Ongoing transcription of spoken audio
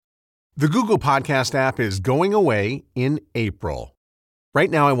The Google Podcast app is going away in April. Right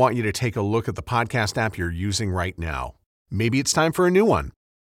now, I want you to take a look at the podcast app you're using right now. Maybe it's time for a new one.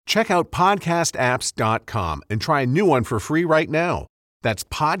 Check out podcastapps.com and try a new one for free right now. That's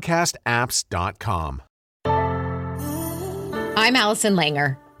podcastapps.com. I'm Allison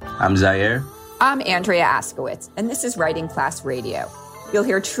Langer. I'm Zaire. I'm Andrea Askowitz, and this is Writing Class Radio. You'll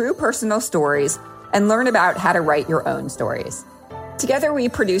hear true personal stories and learn about how to write your own stories. Together, we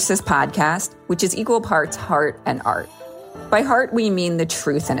produce this podcast, which is equal parts heart and art. By heart, we mean the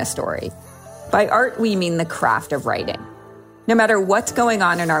truth in a story. By art, we mean the craft of writing. No matter what's going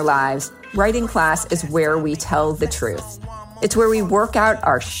on in our lives, Writing Class is where we tell the truth. It's where we work out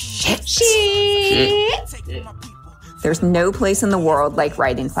our shit. There's no place in the world like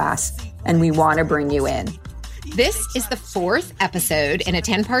Writing Class, and we want to bring you in. This is the 4th episode in a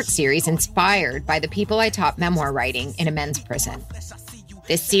 10-part series inspired by the people I taught memoir writing in a men's prison.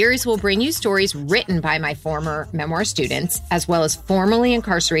 This series will bring you stories written by my former memoir students, as well as formerly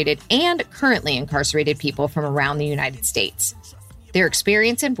incarcerated and currently incarcerated people from around the United States. Their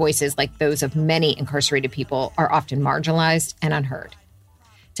experience and voices, like those of many incarcerated people, are often marginalized and unheard.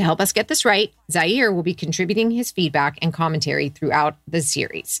 To help us get this right, Zaire will be contributing his feedback and commentary throughout the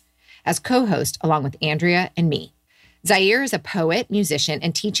series as co-host along with Andrea and me. Zaire is a poet, musician,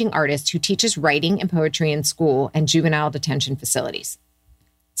 and teaching artist who teaches writing and poetry in school and juvenile detention facilities.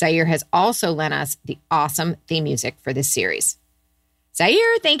 Zaire has also lent us the awesome theme music for this series.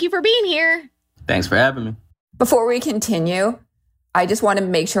 Zaire, thank you for being here. Thanks for having me. Before we continue, I just want to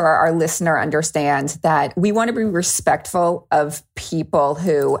make sure our listener understands that we want to be respectful of people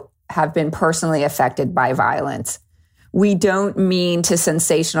who have been personally affected by violence. We don't mean to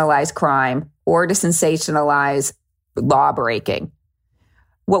sensationalize crime or to sensationalize law breaking.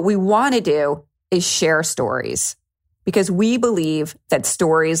 What we want to do is share stories because we believe that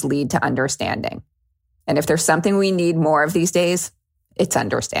stories lead to understanding. And if there's something we need more of these days, it's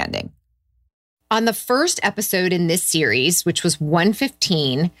understanding. On the first episode in this series, which was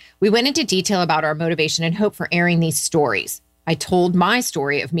 115, we went into detail about our motivation and hope for airing these stories. I told my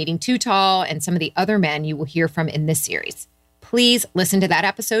story of meeting Too Tall and some of the other men you will hear from in this series. Please listen to that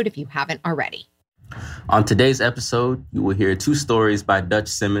episode if you haven't already. On today's episode, you will hear 2 stories by Dutch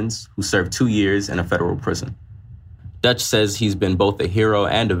Simmons, who served 2 years in a federal prison. Dutch says he's been both a hero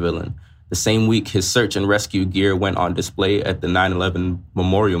and a villain. The same week, his search and rescue gear went on display at the 9/11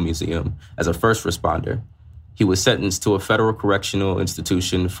 Memorial Museum as a first responder. He was sentenced to a federal correctional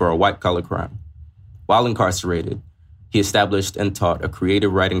institution for a white-collar crime. While incarcerated, he established and taught a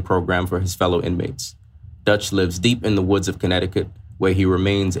creative writing program for his fellow inmates. Dutch lives deep in the woods of Connecticut, where he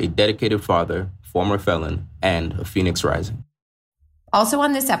remains a dedicated father, former felon, and a phoenix rising. Also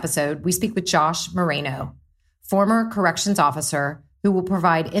on this episode, we speak with Josh Moreno, former corrections officer who will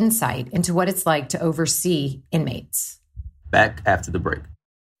provide insight into what it's like to oversee inmates. Back after the break.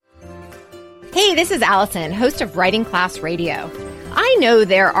 Hey, this is Allison, host of Writing Class Radio. I know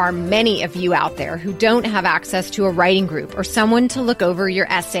there are many of you out there who don't have access to a writing group or someone to look over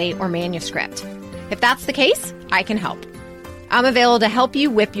your essay or manuscript. If that's the case, I can help. I'm available to help you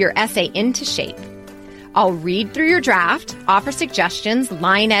whip your essay into shape. I'll read through your draft, offer suggestions,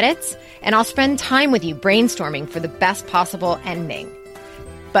 line edits, and I'll spend time with you brainstorming for the best possible ending.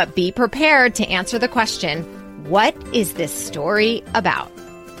 But be prepared to answer the question, what is this story about?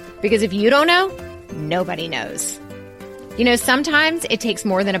 Because if you don't know, nobody knows. You know, sometimes it takes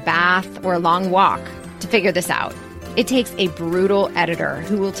more than a bath or a long walk to figure this out. It takes a brutal editor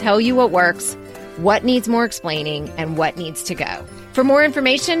who will tell you what works, what needs more explaining, and what needs to go. For more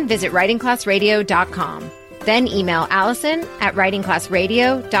information, visit writingclassradio.com. Then email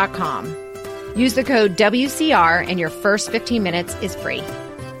allison@writingclassradio.com. Use the code WCR and your first 15 minutes is free.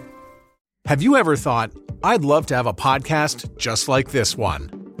 Have you ever thought, I'd love to have a podcast just like this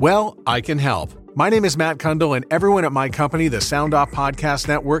one? Well, I can help. My name is Matt Kundle, and everyone at my company, the Sound Off Podcast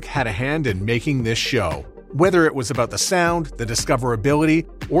Network, had a hand in making this show. Whether it was about the sound, the discoverability,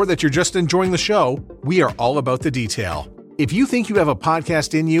 or that you're just enjoying the show, we are all about the detail. If you think you have a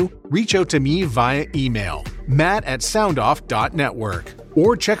podcast in you, reach out to me via email, matt@soundoff.network,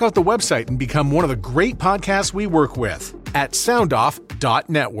 or check out the website and become one of the great podcasts we work with at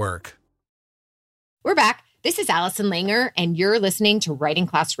soundoff.network. We're back. This is Allison Langer, and you're listening to Writing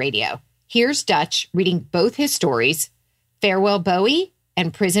Class Radio. Here's Dutch reading both his stories, Farewell Bowie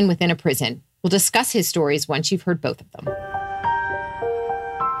and Prison Within a Prison. We'll discuss his stories once you've heard both of them.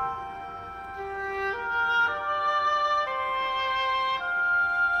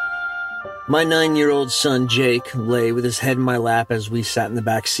 My 9-year-old son, Jake, lay with his head in my lap as we sat in the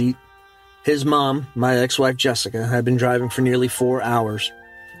back seat. His mom, my ex-wife Jessica, had been driving for nearly 4 hours.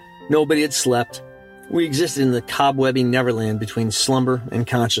 Nobody had slept. We existed in the cobwebby neverland between slumber and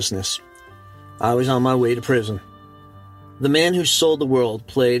consciousness. I was on my way to prison. The Man Who Sold the World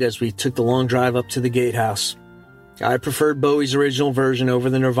played as we took the long drive up to the gatehouse. I preferred Bowie's original version over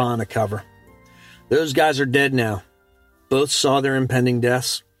the Nirvana cover. Those guys are dead now. Both saw their impending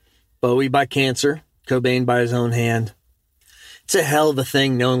deaths. Bowie by cancer, Cobain by his own hand. It's a hell of a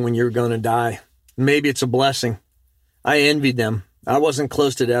thing knowing when you're going to die. Maybe it's a blessing. I envied them. I wasn't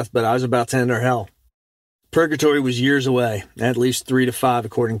close to death, but I was about to enter hell. Purgatory was years away, at least 3 to 5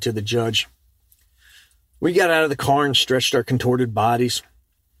 according to the judge. We got out of the car and stretched our contorted bodies.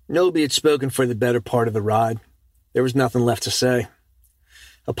 Nobody had spoken for the better part of the ride. There was nothing left to say.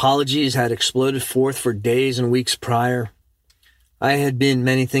 Apologies had exploded forth for days and weeks prior. I had been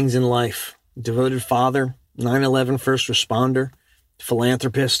many things in life. Devoted father, 9/11 first responder,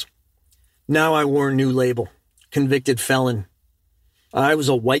 philanthropist. Now I wore a new label, convicted felon. I was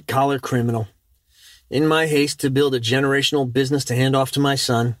a white-collar criminal. In my haste to build a generational business to hand off to my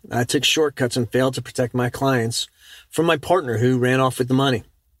son, I took shortcuts and failed to protect my clients from my partner who ran off with the money.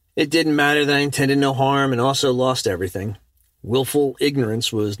 It didn't matter that I intended no harm and also lost everything. Willful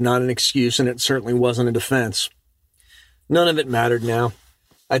ignorance was not an excuse, and it certainly wasn't a defense. None of it mattered now.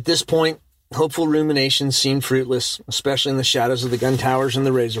 At this point, hopeful ruminations seemed fruitless, especially in the shadows of the gun towers and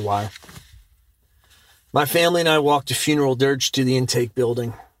the razor wire. My family and I walked a funeral dirge to the intake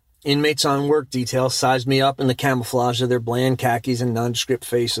building. Inmates on work detail sized me up in the camouflage of their bland khakis and nondescript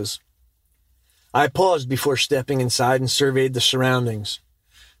faces. I paused before stepping inside and surveyed the surroundings.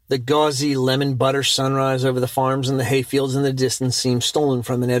 The gauzy lemon butter sunrise over the farms and the hayfields in the distance seemed stolen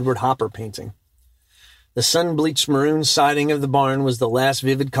from an Edward Hopper painting. The sun-bleached maroon siding of the barn was the last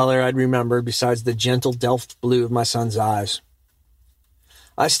vivid color I'd remember besides the gentle Delft blue of my son's eyes.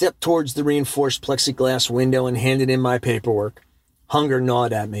 I stepped towards the reinforced plexiglass window and handed in my paperwork. Hunger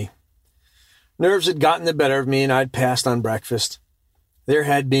gnawed at me. Nerves had gotten the better of me and I'd passed on breakfast. There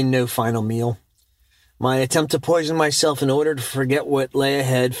had been no final meal. My attempt to poison myself in order to forget what lay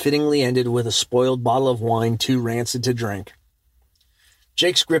ahead fittingly ended with a spoiled bottle of wine too rancid to drink.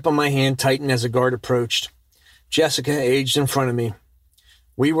 Jake's grip on my hand tightened as a guard approached. Jessica aged in front of me.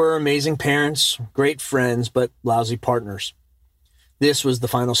 We were amazing parents, great friends, but lousy partners. This was the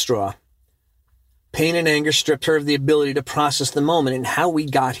final straw. Pain and anger stripped her of the ability to process the moment and how we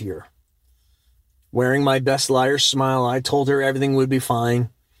got here. Wearing my best liar's smile, I told her everything would be fine,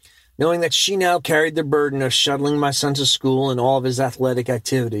 knowing that she now carried the burden of shuttling my son to school and all of his athletic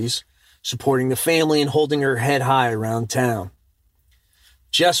activities, supporting the family and holding her head high around town.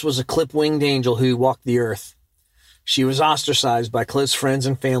 Jess was a clip-winged angel who walked the earth. She was ostracized by close friends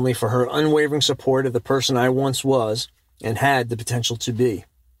and family for her unwavering support of the person I once was and had the potential to be.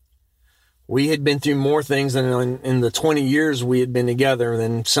 We had been through more things than in the 20 years we had been together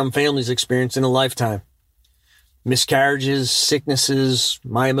than some families experienced in a lifetime. Miscarriages, sicknesses,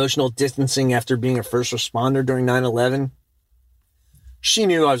 my emotional distancing after being a first responder during 9/11. She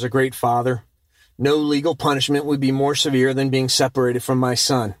knew I was a great father. No legal punishment would be more severe than being separated from my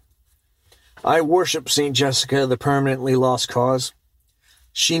son. I worship St. Jessica, the permanently lost cause.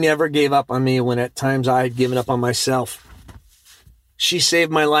 She never gave up on me when at times I had given up on myself. She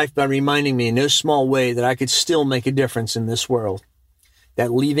saved my life by reminding me in no small way that I could still make a difference in this world,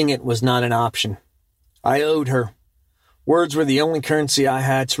 that leaving it was not an option. I owed her. Words were the only currency I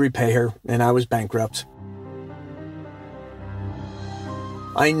had to repay her, and I was bankrupt.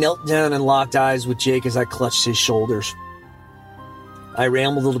 I knelt down and locked eyes with Jake as I clutched his shoulders. I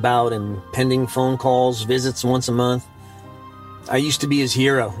rambled about in pending phone calls, visits once a month. I used to be his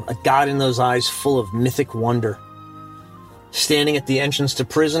hero, a god in those eyes full of mythic wonder. Standing at the entrance to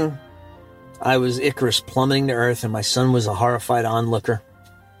prison, I was Icarus plummeting to earth, and my son was a horrified onlooker.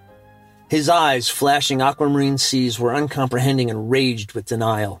 His eyes, flashing aquamarine seas, were uncomprehending and raged with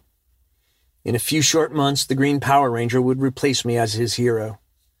denial. In a few short months, the Green Power Ranger would replace me as his hero.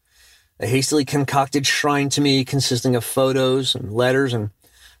 A hastily concocted shrine to me consisting of photos and letters and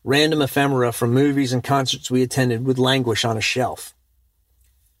random ephemera from movies and concerts we attended would languish on a shelf.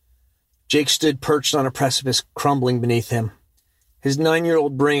 Jake stood perched on a precipice crumbling beneath him. His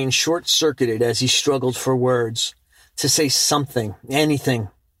 9-year-old brain short-circuited as he struggled for words, to say something, anything.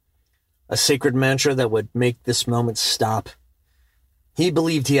 A sacred mantra that would make this moment stop. He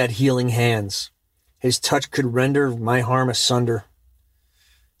believed he had healing hands. His touch could render my harm asunder.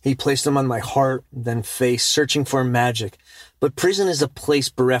 He placed them on my heart, then face, searching for magic. But prison is a place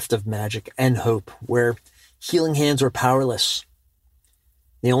bereft of magic and hope, where healing hands were powerless.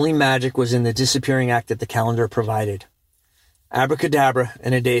 The only magic was in the disappearing act that the calendar provided. Abracadabra,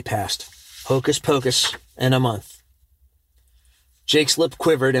 and a day passed. Hocus pocus, and a month. Jake's lip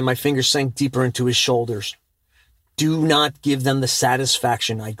quivered and my fingers sank deeper into his shoulders. Do not give them the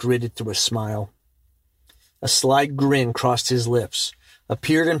satisfaction, I gritted through a smile. A sly grin crossed his lips,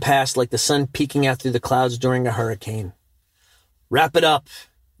 appeared and passed like the sun peeking out through the clouds during a hurricane. Wrap it up,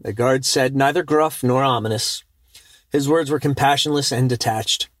 the guard said, neither gruff nor ominous. His words were compassionless and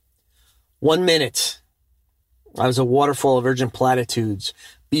detached. 1 minute. I was a waterfall of urgent platitudes.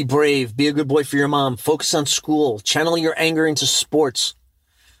 Be brave, be a good boy for your mom, focus on school, channel your anger into sports.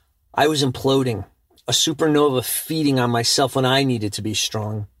 I was imploding, a supernova feeding on myself when I needed to be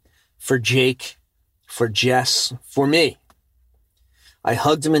strong. For Jake, for Jess, for me. I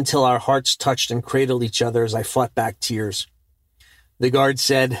hugged him until our hearts touched and cradled each other as I fought back tears. The guard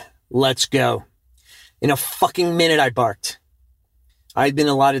said, let's go. In a fucking minute, I barked. I'd been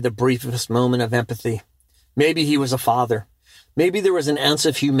allotted the briefest moment of empathy. Maybe he was a father. Maybe there was an ounce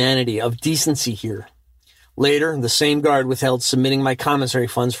of humanity, of decency here. Later, the same guard withheld submitting my commissary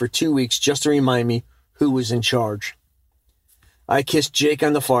funds for 2 weeks just to remind me who was in charge. I kissed Jake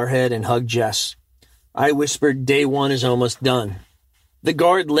on the forehead and hugged Jess. I whispered, day one is almost done. The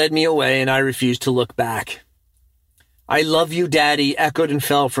guard led me away and I refused to look back. I love you, Daddy, echoed and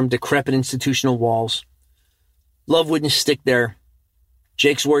fell from decrepit institutional walls. Love wouldn't stick there.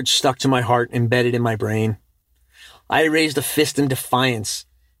 Jake's words stuck to my heart, embedded in my brain. I raised a fist in defiance,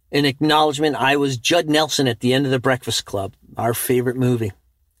 in acknowledgement I was Judd Nelson at the end of The Breakfast Club, our favorite movie.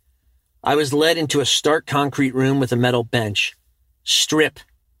 I was led into a stark concrete room with a metal bench. Strip.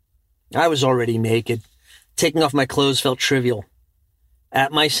 I was already naked. Taking off my clothes felt trivial.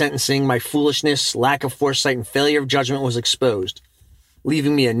 At my sentencing, my foolishness, lack of foresight, and failure of judgment was exposed,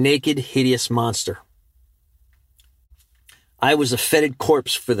 leaving me a naked, hideous monster. I was a fetid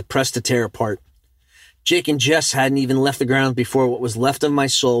corpse for the press to tear apart. Jake and Jess hadn't even left the ground before what was left of my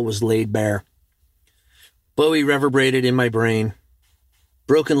soul was laid bare. Bowie reverberated in my brain.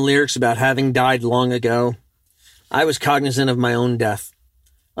 Broken lyrics about having died long ago. I was cognizant of my own death.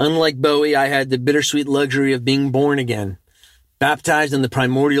 Unlike Bowie, I had the bittersweet luxury of being born again, baptized in the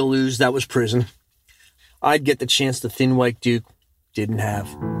primordial ooze that was prison. I'd get the chance the Thin White Duke didn't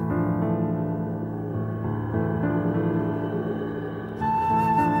have.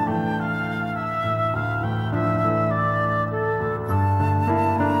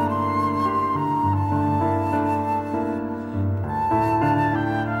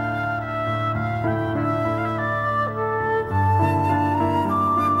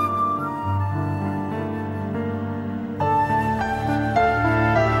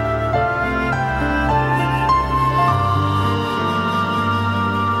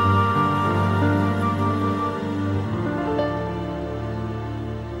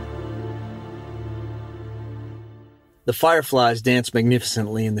 The fireflies dance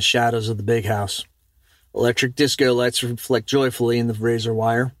magnificently in the shadows of the big house. Electric disco lights reflect joyfully in the razor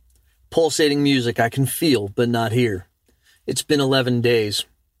wire. Pulsating music I can feel but not hear. It's been 11 days.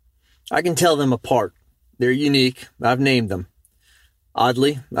 I can tell them apart. They're unique. I've named them.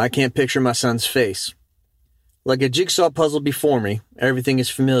 Oddly, I can't picture my son's face. Like a jigsaw puzzle before me, everything is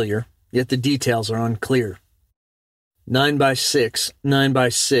familiar, yet the details are unclear. 9 by 6, 9 by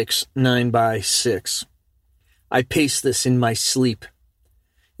 6, 9 by 6. I paced this in my sleep.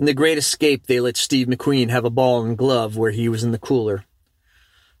 In The Great Escape, they let Steve McQueen have a ball and glove where he was in the cooler.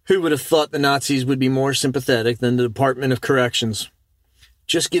 Who would have thought the Nazis would be more sympathetic than the Department of Corrections?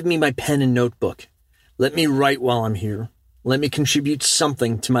 Just give me my pen and notebook. Let me write while I'm here. Let me contribute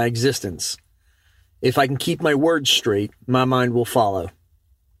something to my existence. If I can keep my words straight, my mind will follow.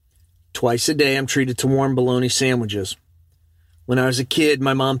 Twice a day, I'm treated to warm bologna sandwiches. When I was a kid,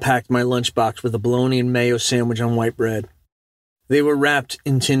 my mom packed my lunchbox with a bologna and mayo sandwich on white bread. They were wrapped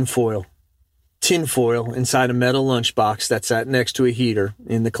in tin foil. Tin foil inside a metal lunchbox that sat next to a heater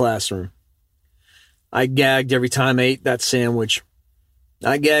in the classroom. I gagged every time I ate that sandwich.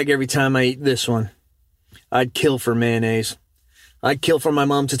 I gag every time I eat this one. I'd kill for mayonnaise. I'd kill for my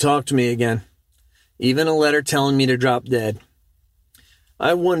mom to talk to me again. Even a letter telling me to drop dead.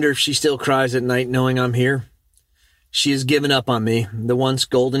 I wonder if she still cries at night knowing I'm here. She has given up on me. The once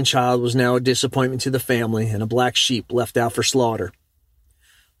golden child was now a disappointment to the family and a black sheep left out for slaughter.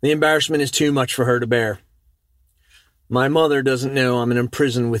 The embarrassment is too much for her to bear. My mother doesn't know I'm in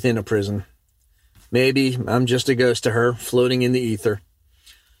prison within a prison. Maybe I'm just a ghost to her, floating in the ether.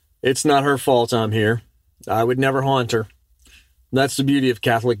 It's not her fault I'm here. I would never haunt her. That's the beauty of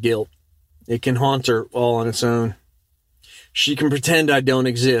Catholic guilt. It can haunt her all on its own. She can pretend I don't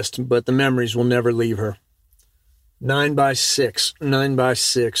exist, but the memories will never leave her. 9 by 6, 9 by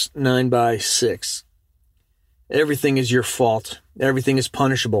 6, 9 by 6. Everything is your fault. Everything is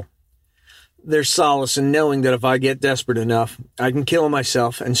punishable. There's solace in knowing that if I get desperate enough, I can kill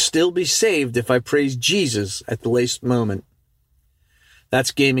myself and still be saved if I praise Jesus at the latest moment.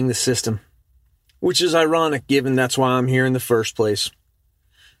 That's gaming the system, which is ironic given that's why I'm here in the first place.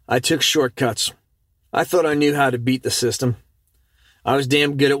 I took shortcuts. I thought I knew how to beat the system. I was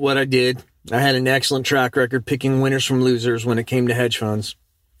damn good at what I did. I had an excellent track record picking winners from losers when it came to hedge funds.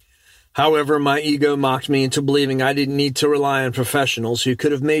 However, my ego mocked me into believing I didn't need to rely on professionals who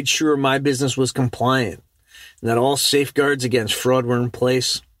could have made sure my business was compliant and that all safeguards against fraud were in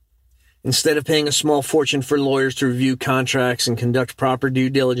place. Instead of paying a small fortune for lawyers to review contracts and conduct proper due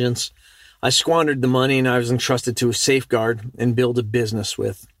diligence, I squandered the money and I was entrusted to safeguard and build a business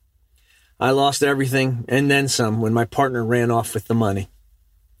with. I lost everything and then some when my partner ran off with the money.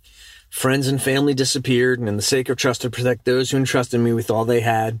 Friends and family disappeared, and the sacred trust to protect those who entrusted me with all they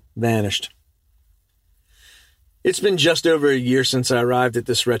had vanished. It's been just over a year since I arrived at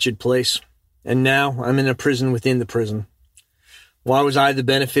this wretched place, and now I'm in a prison within the prison. Why was I the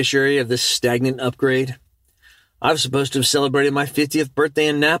beneficiary of this stagnant upgrade? I was supposed to have celebrated my 50th birthday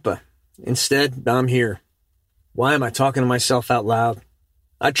in Napa. Instead, I'm here. Why am I talking to myself out loud?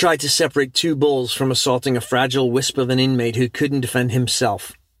 I tried to separate two bulls from assaulting a fragile wisp of an inmate who couldn't defend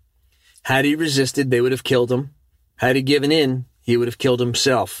himself. Had he resisted, they would have killed him. Had he given in, he would have killed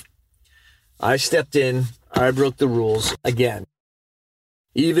himself. I stepped in. I broke the rules again.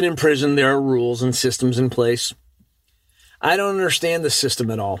 Even in prison, there are rules and systems in place. I don't understand the system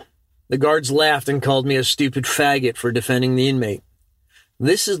at all. The guards laughed and called me a stupid faggot for defending the inmate.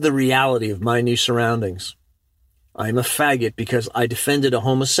 This is the reality of my new surroundings. I'm a faggot because I defended a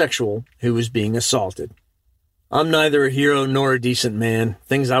homosexual who was being assaulted. I'm neither a hero nor a decent man,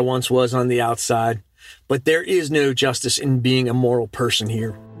 things I once was on the outside, but there is no justice in being a moral person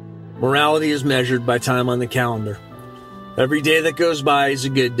here. Morality is measured by time on the calendar. Every day that goes by is a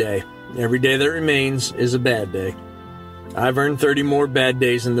good day. Every day that remains is a bad day. I've earned 30 more bad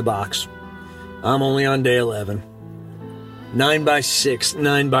days in the box. I'm only on day 11. 9 by 6,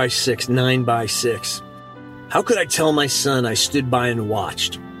 9 by 6, 9 by 6. How could I tell my son I stood by and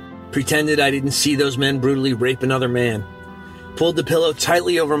watched? Pretended I didn't see those men brutally rape another man. Pulled the pillow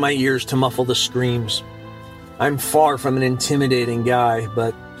tightly over my ears to muffle the screams. I'm far from an intimidating guy,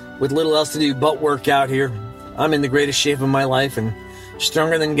 but with little else to do but work out here, I'm in the greatest shape of my life and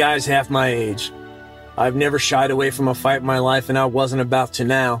stronger than guys half my age. I've never shied away from a fight in my life, and I wasn't about to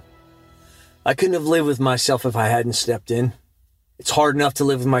now. I couldn't have lived with myself if I hadn't stepped in. It's hard enough to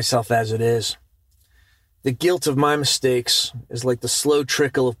live with myself as it is. The guilt of my mistakes is like the slow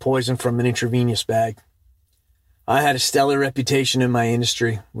trickle of poison from an intravenous bag. I had a stellar reputation in my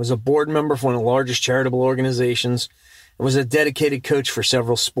industry, was a board member for one of the largest charitable organizations, and was a dedicated coach for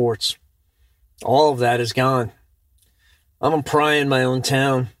several sports. All of that is gone. I'm a pariah in my own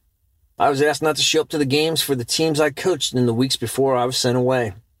town. I was asked not to show up to the games for the teams I coached in the weeks before I was sent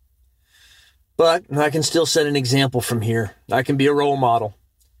away. But I can still set an example from here. I can be a role model.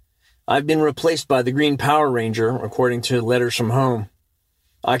 I've been replaced by the Green Power Ranger, according to letters from home.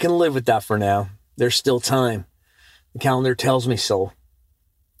 I can live with that for now. There's still time. The calendar tells me so.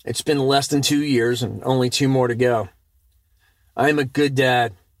 It's been less than 2 years and only 2 more to go. I'm a good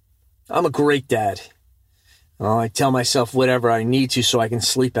dad. I'm a great dad. Oh, I tell myself whatever I need to so I can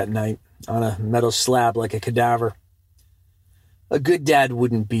sleep at night on a metal slab like a cadaver. A good dad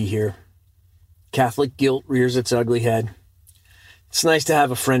wouldn't be here. Catholic guilt rears its ugly head. It's nice to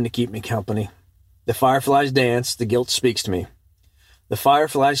have a friend to keep me company. The fireflies dance, the guilt speaks to me. The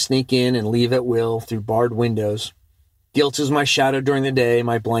fireflies sneak in and leave at will through barred windows. Guilt is my shadow during the day,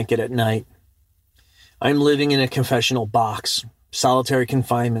 my blanket at night. I'm living in a confessional box, solitary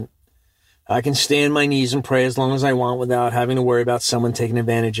confinement. I can stay on my knees and pray as long as I want without having to worry about someone taking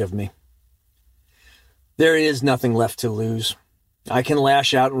advantage of me. There is nothing left to lose. I can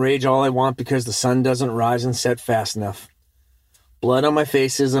lash out and rage all I want because the sun doesn't rise and set fast enough. Blood on my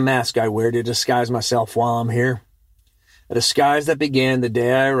face is a mask I wear to disguise myself while I'm here. A disguise that began the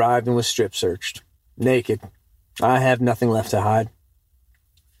day I arrived and was strip searched. Naked. I have nothing left to hide.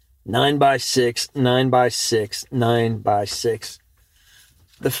 9 by 6, 9 by 6, 9 by 6.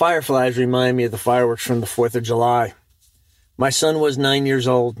 The fireflies remind me of the fireworks from the 4th of July. My son was 9 years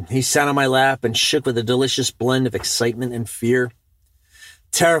old. He sat on my lap and shook with a delicious blend of excitement and fear.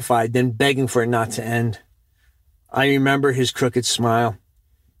 Terrified, then begging for it not to end. I remember his crooked smile.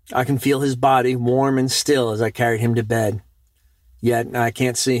 I can feel his body warm and still as I carried him to bed. Yet I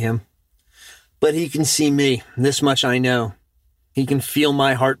can't see him. But he can see me. This much I know. He can feel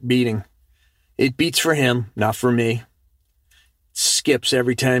my heart beating. It beats for him, not for me. It skips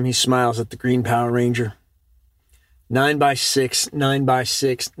every time he smiles at the Green Power Ranger. 9x6,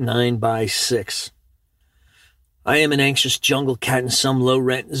 9x6, 9x6. I am an anxious jungle cat in some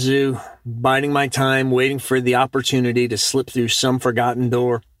low-rent zoo, biding my time, waiting for the opportunity to slip through some forgotten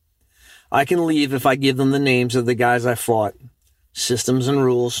door. I can leave if I give them the names of the guys I fought. Systems and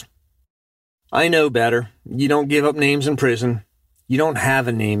rules. I know better. You don't give up names in prison. You don't have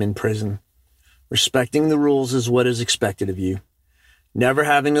a name in prison. Respecting the rules is what is expected of you. Never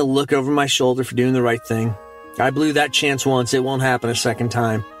having to look over my shoulder for doing the right thing. I blew that chance once. It won't happen a second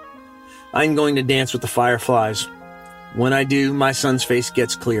time. I'm going to dance with the fireflies. When I do, my son's face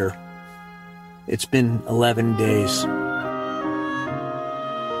gets clearer. It's been 11 days.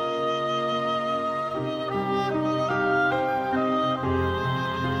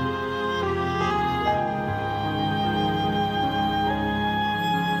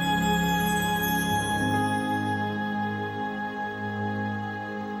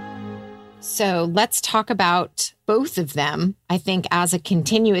 So let's talk about both of them, I think, as a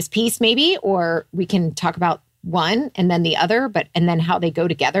continuous piece, maybe, or we can talk about one and then the other, and then how they go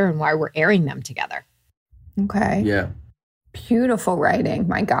together and why we're airing them together. Okay. Yeah. Beautiful writing.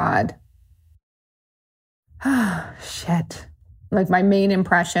 My God. Shit. Like my main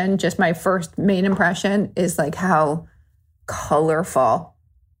impression, just my first main impression is like how colorful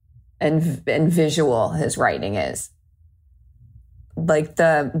and visual his writing is. Like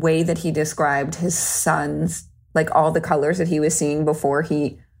the way that he described his sons, like all the colors that he was seeing before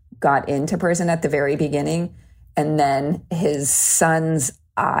he got into prison at the very beginning. And then his son's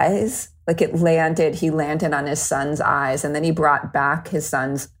eyes, like he landed on his son's eyes. And then he brought back his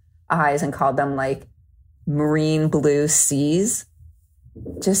son's eyes and called them like marine blue seas.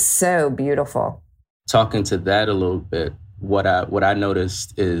 Just so beautiful. Talking to that a little bit, what I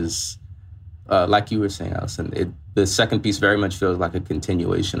noticed is, like you were saying, Allison, the second piece very much feels like a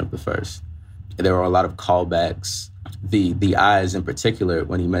continuation of the first. There are a lot of callbacks. The eyes in particular,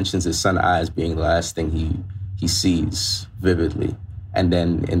 when he mentions his son's eyes being the last thing he sees vividly. And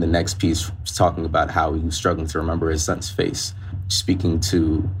then in the next piece, he's talking about how he was struggling to remember his son's face, speaking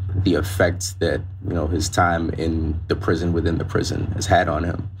to the effects that, his time in the prison within the prison has had on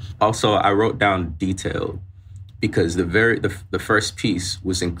him. Also, I wrote down detailed because the first piece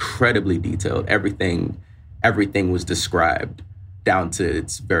was incredibly detailed. Everything was described down to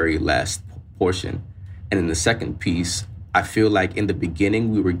its very last portion. And in the second piece, I feel like in the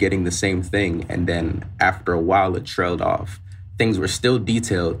beginning, we were getting the same thing. And then after a while, it trailed off. Things were still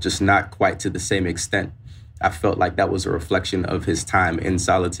detailed, just not quite to the same extent. I felt like that was a reflection of his time in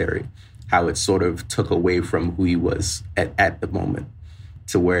solitary, how it sort of took away from who he was at the moment,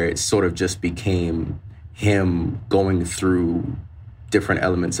 to where it sort of just became him going through different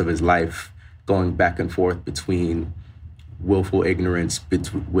elements of his life, going back and forth between willful ignorance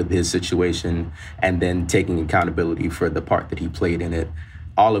with his situation and then taking accountability for the part that he played in it.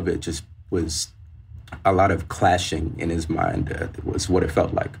 All of it just was a lot of clashing in his mind. Was what it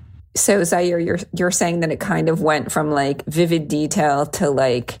felt like. So Zaire, you're saying that it kind of went from like vivid detail to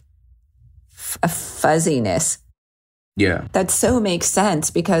like a fuzziness. Yeah. That so makes sense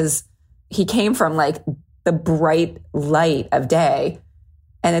because he came from like the bright light of day.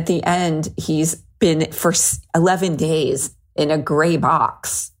 And at the end, he's been for 11 days in a gray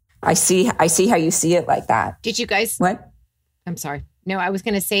box. I see how you see it like that. Did you guys? What? I'm sorry. No, I was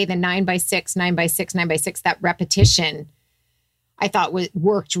going to say the 9x6, 9x6, 9x6, that repetition, I thought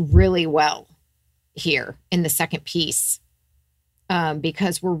worked really well here in the second piece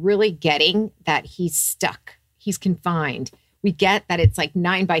because we're really getting that he's stuck. He's confined. We get that it's like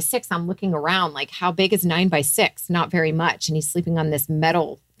 9x6. I'm looking around like, how big is 9x6? Not very much. And he's sleeping on this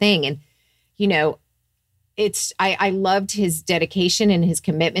metal thing. And, I loved his dedication and his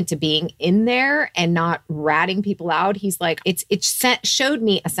commitment to being in there and not ratting people out. He's like, it showed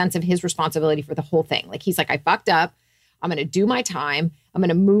me a sense of his responsibility for the whole thing. Like, he's like, I fucked up. I'm going to do my time. I'm going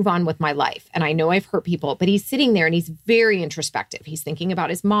to move on with my life. And I know I've hurt people, but he's sitting there and he's very introspective. He's thinking about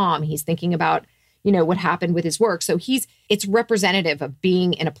his mom. He's thinking about, what happened with his work. So it's representative of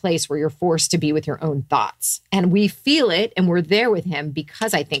being in a place where you're forced to be with your own thoughts. And we feel it and we're there with him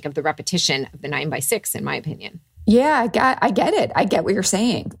because I think of the repetition of the 9x6, in my opinion. Yeah, I get it. I get what you're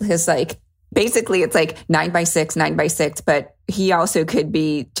saying. Because like, basically it's like 9x6, 9x6, but he also could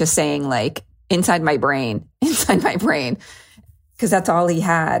be just saying like, inside my brain, because that's all he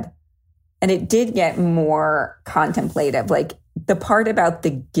had. And it did get more contemplative. Like the part about the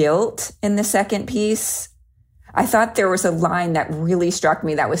guilt in the second piece, I thought there was a line that really struck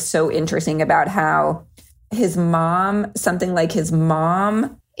me that was so interesting about how his mom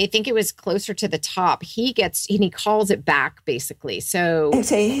I think it was closer to the top. He calls it back, basically. So he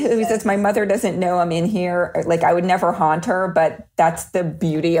says, my mother doesn't know I'm in here. Like, I would never haunt her, but that's the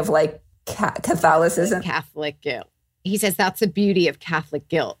beauty of like Catholicism. Catholic guilt. He says that's the beauty of Catholic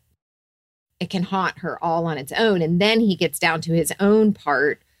guilt. It can haunt her all on its own. And then he gets down to his own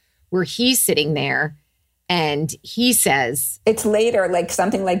part where he's sitting there and he says, it's later, like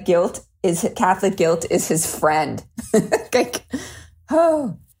something like Catholic guilt is his friend. Like,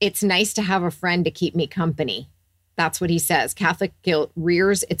 oh. It's nice to have a friend to keep me company. That's what he says. Catholic guilt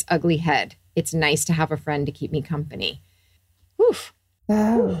rears its ugly head. It's nice to have a friend to keep me company. Woof.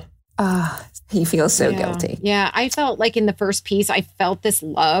 Oh. He feels so guilty. Yeah, I felt like in the first piece, I felt this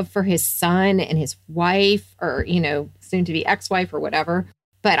love for his son and his wife, or, soon to be ex-wife or whatever.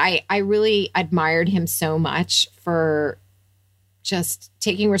 But I really admired him so much for just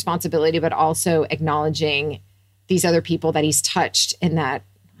taking responsibility, but also acknowledging these other people that he's touched and that,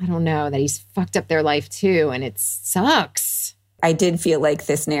 I don't know, that he's fucked up their life too. And it sucks. I did feel like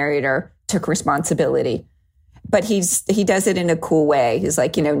this narrator took responsibility, but he does it in a cool way. He's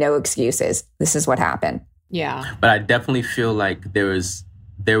like, no excuses. This is what happened. Yeah. But I definitely feel like there was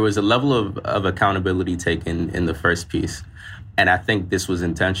a level of accountability taken in the first piece. And I think this was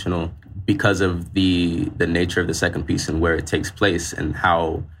intentional because of the nature of the second piece and where it takes place and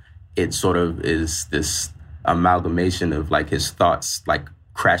how it sort of is this amalgamation of like his thoughts like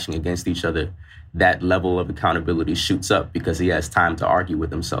crashing against each other. That level of accountability shoots up because he has time to argue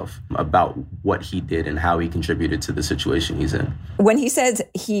with himself about what he did and how he contributed to the situation he's in. When he says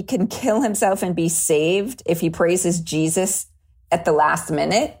he can kill himself and be saved if he praises Jesus at the last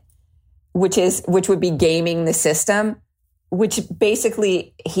minute, which would be gaming the system, which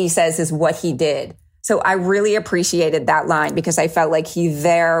basically he says is what he did. So I really appreciated that line because I felt like he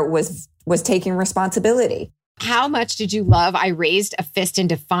there was taking responsibility. How much did you love I raised a fist in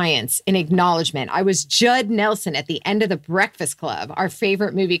defiance, in acknowledgement? I was Judd Nelson at the end of The Breakfast Club, our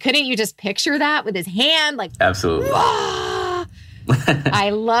favorite movie. Couldn't you just picture that with his hand? Like, absolutely.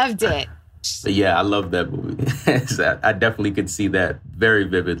 I loved it. Yeah, I love that movie. I definitely could see that very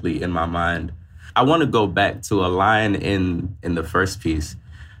vividly in my mind. I want to go back to a line in the first piece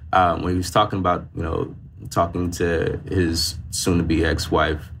when he was talking about, talking to his soon-to-be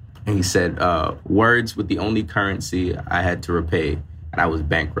ex-wife. And he said, words were the only currency I had to repay, and I was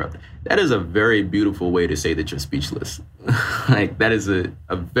bankrupt. That is a very beautiful way to say that you're speechless. Like, that is a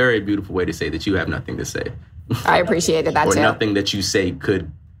very beautiful way to say that you have nothing to say. I appreciated that, or too. Or nothing that you say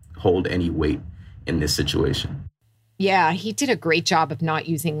could hold any weight in this situation. Yeah, he did a great job of not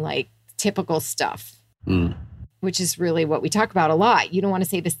using, like, typical stuff. Which is really what we talk about a lot. You don't want to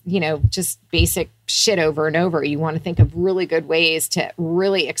say this, just basic shit over and over. You want to think of really good ways to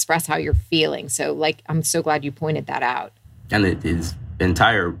really express how you're feeling. So, like, I'm so glad you pointed that out. And his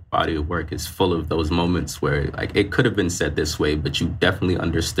entire body of work is full of those moments where, like, it could have been said this way, but you definitely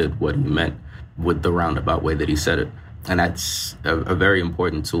understood what he meant with the roundabout way that he said it. And that's a very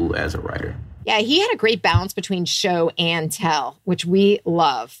important tool as a writer. Yeah, he had a great balance between show and tell, which we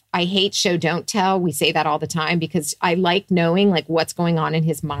love. I hate show, don't tell. We say that all the time because I like knowing like what's going on in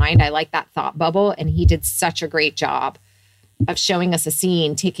his mind. I like that thought bubble. And he did such a great job of showing us a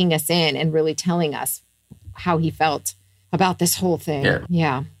scene, taking us in and really telling us how he felt about this whole thing.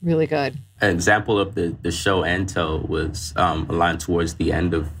 Yeah, really good. An example of the show and tell was a line towards the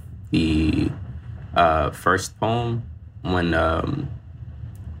end of the first poem when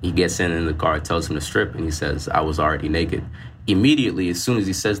he gets in the car, tells him to strip, and he says, I was already naked. Immediately, as soon as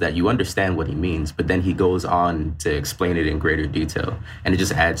he says that, you understand what he means, but then he goes on to explain it in greater detail, and it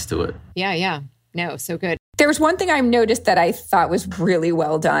just adds to it. Yeah. No, so good. There was one thing I noticed that I thought was really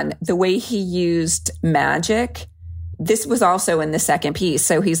well done. The way he used magic. This was also in the second piece.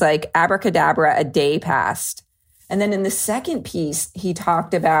 So he's like, abracadabra, a day passed. And then in the second piece, he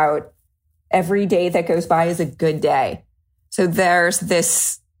talked about every day that goes by is a good day. So there's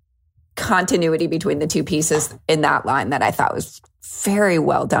this continuity between the two pieces in that line that I thought was very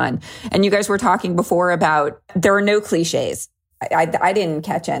well done. And you guys were talking before about there are no cliches. I didn't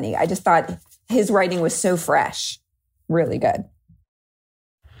catch any. I just thought his writing was so fresh. Really good.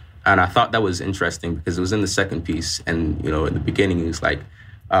 And I thought that was interesting because it was in the second piece. And, in the beginning, he was like,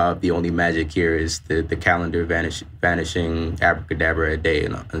 the only magic here is the calendar vanishing, abracadabra a day,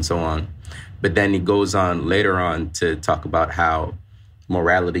 and so on. But then he goes on later on to talk about how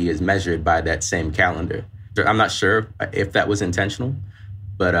morality is measured by that same calendar. I'm not sure if that was intentional,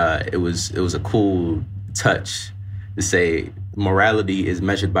 but it was a cool touch to say morality is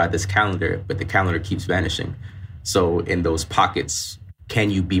measured by this calendar, but the calendar keeps vanishing. So in those pockets,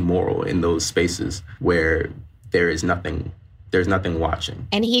 can you be moral in those spaces where there is nothing there's nothing watching.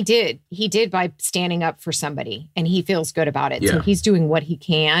 And he did by standing up for somebody, and he feels good about it. Yeah. So he's doing what he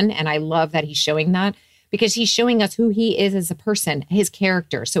can. And I love that he's showing that, because he's showing us who he is as a person, his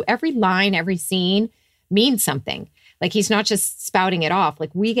character. So every line, every scene means something. Like, he's not just spouting it off.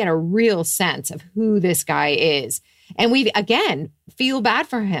 Like, we get a real sense of who this guy is. And we, again, feel bad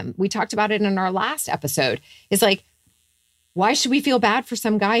for him. We talked about it in our last episode. It's like, why should we feel bad for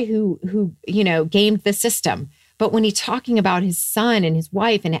some guy who gamed the system? But when he's talking about his son and his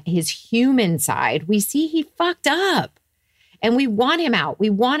wife and his human side, we see he fucked up. And we want him out. We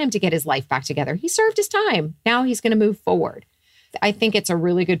want him to get his life back together. He served his time. Now he's going to move forward. I think it's a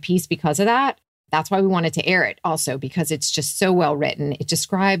really good piece because of that. That's why we wanted to air it also, because it's just so well written. It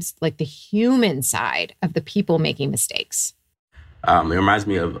describes like the human side of the people making mistakes. It reminds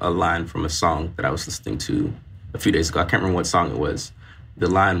me of a line from a song that I was listening to a few days ago. I can't remember what song it was. The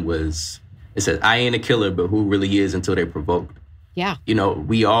line was, it said, "I ain't a killer, but who really is until they're provoked." Yeah.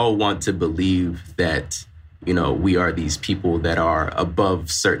 We all want to believe that, we are these people that are above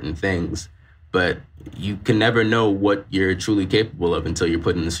certain things, but you can never know what you're truly capable of until you're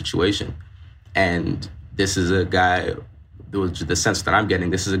put in the situation. And this is a guy, the sense that I'm getting,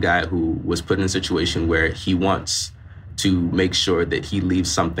 this is a guy who was put in a situation where he wants to make sure that he leaves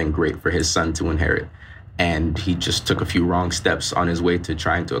something great for his son to inherit. And he just took a few wrong steps on his way to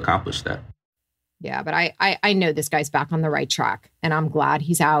trying to accomplish that. Yeah, but I know this guy's back on the right track, and I'm glad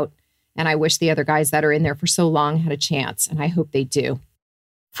he's out. And I wish the other guys that are in there for so long had a chance, and I hope they do.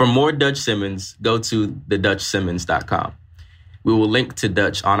 For more Dutch Simmons, go to thedutchsimmons.com. We will link to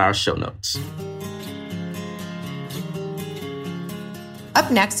Dutch on our show notes.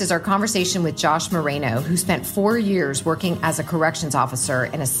 Up next is our conversation with Josh Moreno, who spent 4 years working as a corrections officer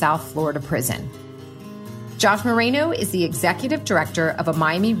in a South Florida prison. Josh Moreno is the executive director of a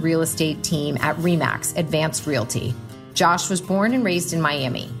Miami real estate team at RE/MAX Advanced Realty. Josh was born and raised in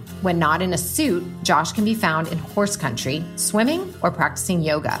Miami. When not in a suit, Josh can be found in horse country, swimming, or practicing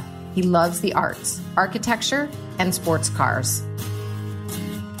yoga. He loves the arts, architecture, and sports cars.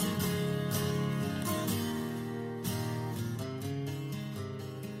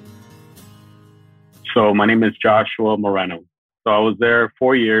 So my name is Joshua Moreno. So I was there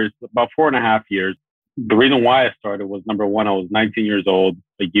 4 years, about 4.5 years. The reason why I started was, number one, I was 19 years old,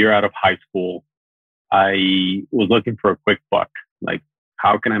 a year out of high school. I was looking for a quick buck. Like,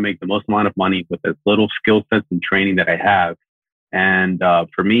 how can I make the most amount of money with as little skill sets and training that I have? And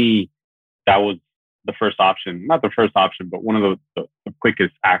for me, that was the first option. Not the first option, but one of the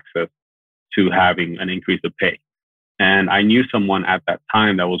quickest access to having an increase of pay. And I knew someone at that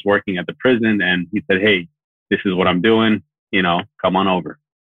time that was working at the prison, and he said, "Hey, this is what I'm doing, come on over."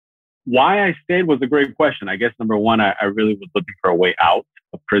 Why I stayed was a great question. I guess, number one, I really was looking for a way out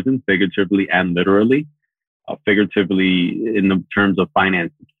of prison, figuratively and literally. Figuratively in the terms of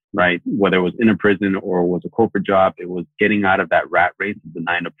finances, right? Whether it was in a prison or was a corporate job, it was getting out of that rat race of the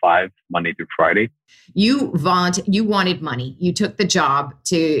 9 to 5, Monday through Friday. You wanted money. You took the job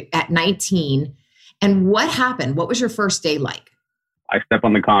at 19. And what happened? What was your first day like? I step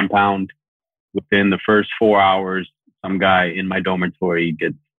on the compound. Within the first 4 hours, some guy in my dormitory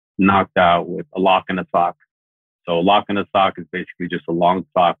gets knocked out with a lock and a sock. So a lock and a sock is basically just a long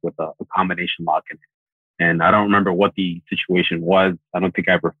sock with a combination lock in it. And I don't remember what the situation was. I don't think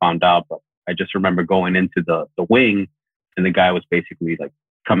I ever found out, but I just remember going into the wing, and the guy was basically like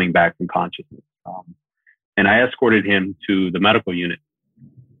coming back from consciousness. And I escorted him to the medical unit.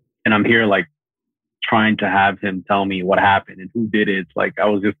 And I'm here like trying to have him tell me what happened and who did it. Like, I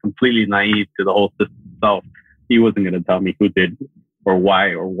was just completely naive to the whole system itself. He wasn't going to tell me who did or why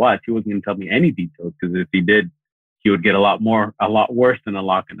or what. He wasn't going to tell me any details, because if he did, he would get a lot worse than a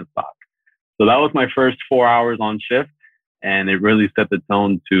lock and a sock. So that was my first 4 hours on shift, and it really set the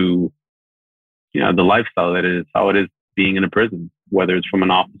tone to, the lifestyle that it is, how it is being in a prison, whether it's from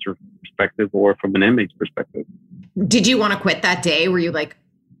an officer perspective or from an inmate's perspective. Did you want to quit that day? Were you like...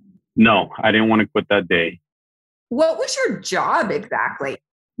 No, I didn't want to quit that day. What was your job exactly?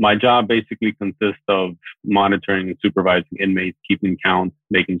 My job basically consists of monitoring and supervising inmates, keeping count,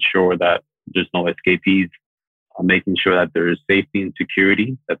 making sure that there's no escapees, making sure that there is safety and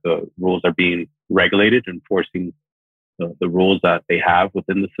security, that the rules are being regulated, enforcing the rules that they have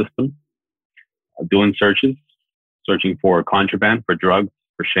within the system, doing searching for contraband, for drugs,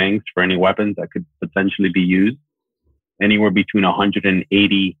 for shanks, for any weapons that could potentially be used. Anywhere between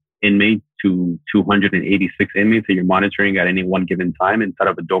 180 inmates to 286 inmates that you're monitoring at any one given time inside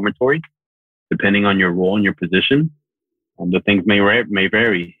of a dormitory, depending on your role and your position. The things may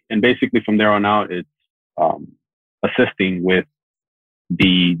vary. And basically from there on out, it's assisting with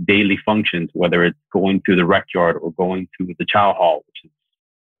the daily functions, whether it's going to the rec yard or going to the chow hall, which is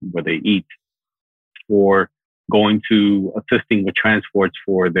where they eat, or going to assisting with transports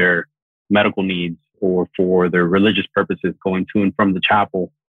for their medical needs or for their religious purposes, going to and from the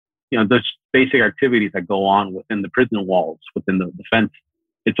chapel. There's basic activities that go on within the prison walls, within the fence.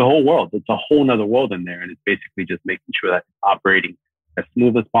 It's a whole world. It's a whole nother world in there. And it's basically just making sure that it's operating as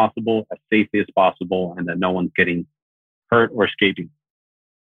smooth as possible, as safely as possible, and that no one's getting hurt or escaping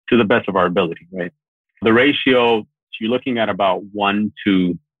to the best of our ability, right? The ratio, you're looking at about 1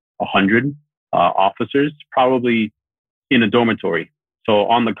 to 100 officers, probably in a dormitory. So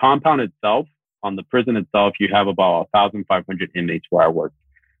on the compound itself, on the prison itself, you have about 1,500 inmates where I work.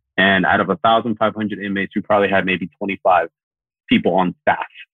 And out of 1,500 inmates, we probably had maybe 25 people on staff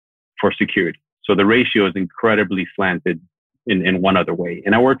for security. So the ratio is incredibly slanted in one other way.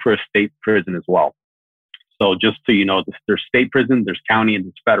 And I work for a state prison as well. So just so you know, there's state prison, there's county, and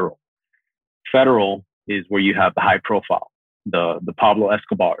there's federal. Federal is where you have the high profile, the Pablo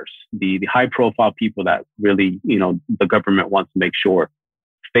Escobars, the high profile people that really, the government wants to make sure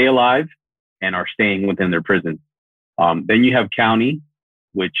stay alive and are staying within their prison. Then you have county,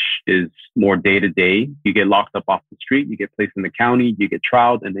 which is more day to day. You get locked up off the street, you get placed in the county, you get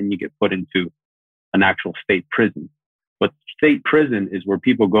trialed, and then you get put into an actual state prison. But state prison is where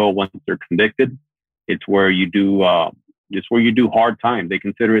people go once they're convicted. It's where you do hard time. They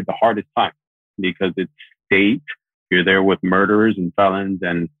consider it the hardest time because it's state. You're there with murderers and felons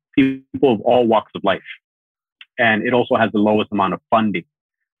and people of all walks of life. And it also has the lowest amount of funding.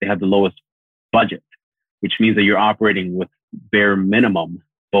 They have the lowest budget, which means that you're operating with bare minimum,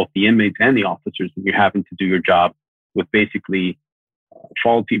 both the inmates and the officers, and you're having to do your job with basically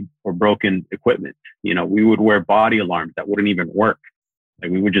faulty or broken equipment. We would wear body alarms that wouldn't even work.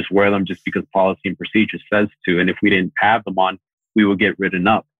 Like, we would just wear them just because policy and procedure says to. And if we didn't have them on, we would get written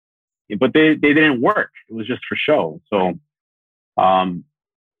up. But they didn't work. It was just for show. So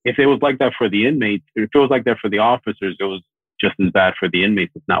if it was like that for the inmates, if it was like that for the officers, it was just as bad for the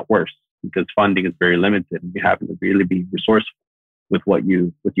inmates, if not worse, because funding is very limited and you have to really be resourceful with what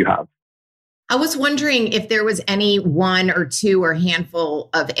you have. I was wondering if there was any one or two or handful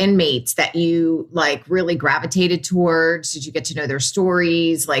of inmates that you really gravitated towards. Did you get to know their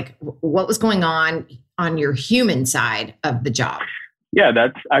stories? What was going on your human side of the job? Yeah,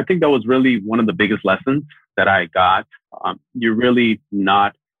 I think that was really one of the biggest lessons that I got. You're really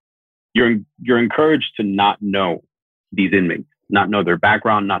not, you're encouraged to not know these inmates, not know their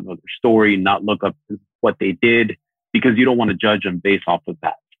background, not know their story, not look up what they did, because you don't want to judge them based off of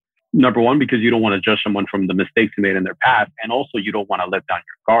that. Number one, because you don't want to judge someone from the mistakes they made in their past. And also you don't want to let down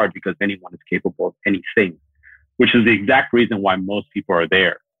your guard because anyone is capable of anything, which is the exact reason why most people are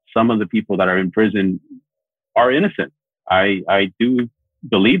there. Some of the people that are in prison are innocent. I do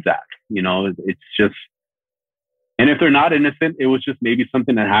believe that, it's just, and if they're not innocent, it was just maybe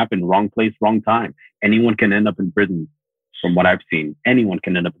something that happened, wrong place, wrong time. Anyone can end up in prison. From what I've seen, anyone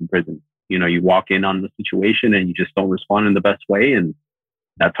can end up in prison. You walk in on the situation and you just don't respond in the best way. And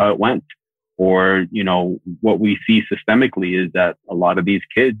that's how it went. Or, what we see systemically is that a lot of these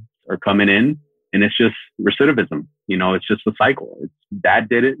kids are coming in and it's just recidivism. It's just a cycle. It's dad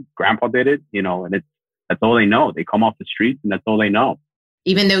did it, grandpa did it, and that's all they know. They come off the streets and that's all they know.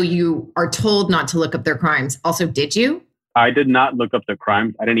 Even though you are told not to look up their crimes. Also, did you? I did not look up their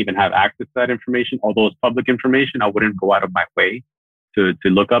crimes. I didn't even have access to that information. Although it's public information, I wouldn't go out of my way to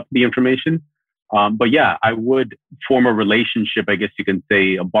look up the information. But yeah, I would form a relationship, I guess you can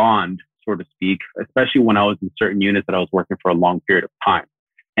say, a bond, so to speak, especially when I was in certain units that I was working for a long period of time.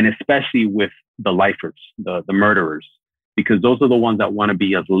 And especially with the lifers, the murderers, because those are the ones that want to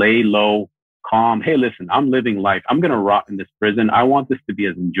be as lay low, calm. Hey, listen, I'm living life. I'm going to rot in this prison. I want this to be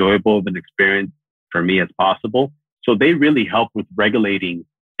as enjoyable of an experience for me as possible. So they really help with regulating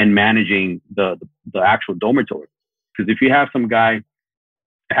and managing the actual dormitory. Because if you have some guy,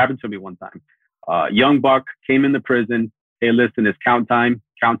 it happened to me one time, young buck came in the prison. Hey, listen, it's count time.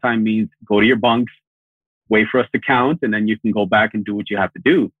 Count time means go to your bunks, wait for us to count, and then you can go back and do what you have to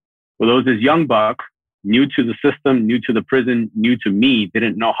do. Well, there was this young buck, new to the system, new to the prison, new to me,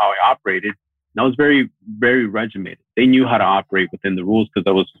 didn't know how I operated. And I was very, very regimented. They knew how to operate within the rules because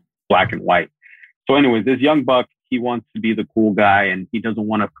I was black and white. So anyways, this young buck, he wants to be the cool guy and he doesn't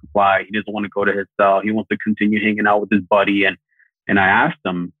want to comply. He doesn't want to go to his cell. He wants to continue hanging out with his buddy. And I asked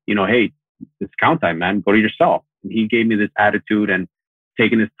him, hey, it's count time, man. Go to your cell. And he gave me this attitude and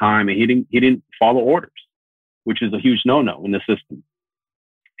taking his time, and he didn't follow orders, which is a huge no-no in the system.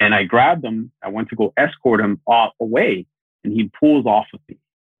 And I grabbed him. I went to go escort him away, and he pulls off of me,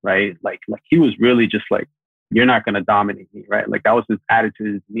 right? Like he was really just You're not going to dominate me, right? Like that was his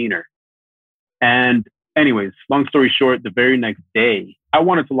attitude, his demeanor. And anyways, long story short, the very next day, I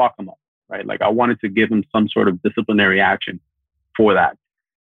wanted to lock him up, right? Like I wanted to give him some sort of disciplinary action for that.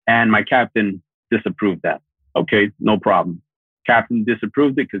 And my captain disapproved that. Okay, no problem. Captain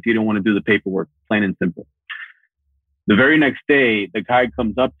disapproved it because he didn't want to do the paperwork, plain and simple. The very next day, the guy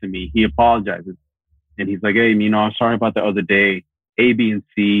comes up to me. He apologizes. And he's like, hey, I'm sorry about the other day. A, B, and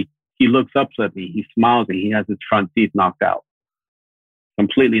C. He looks up at me. He smiles and he has his front teeth knocked out.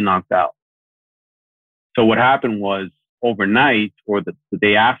 Completely knocked out. So what happened was overnight or the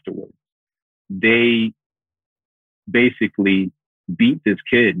day afterwards, they basically beat this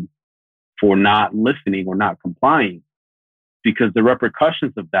kid for not listening or not complying. Because the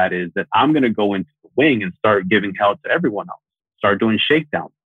repercussions of that is that I'm going to go into the wing and start giving hell to everyone else, start doing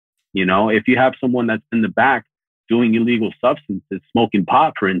shakedowns. If you have someone that's in the back doing illegal substances, smoking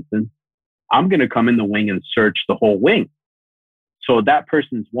pot, for instance, I'm going to come in the wing and search the whole wing. So that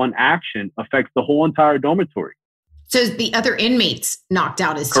person's one action affects the whole entire dormitory. So the other inmates knocked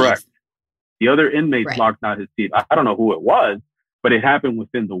out his Correct. teeth. The other inmates knocked out his teeth. I don't know who it was, but it happened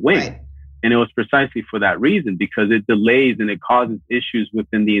within the wing. Right. And it was precisely for that reason, because it delays and it causes issues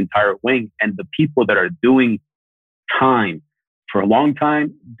within the entire wing. And the people that are doing time for a long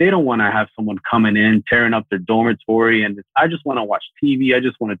time, they don't want to have someone coming in, tearing up their dormitory. And I just want to watch TV. I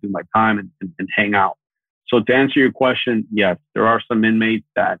just want to do my time and hang out. So to answer your question, yes, there are some inmates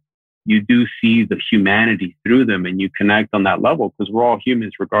that you do see the humanity through them and you connect on that level because we're all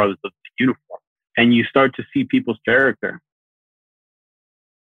humans regardless of the uniform. And you start to see people's character.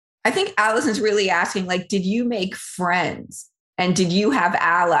 I think Allison's really asking, did you make friends and did you have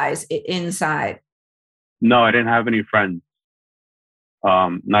allies inside? No, I didn't have any friends.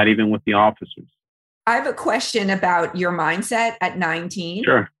 Not even with the officers. I have a question about your mindset at 19.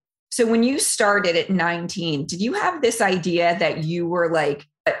 Sure. So when you started at 19, did you have this idea that you were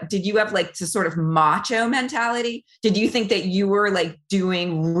did you have to sort of macho mentality? Did you think that you were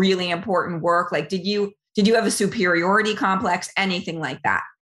doing really important work? Did you have a superiority complex? Anything like that?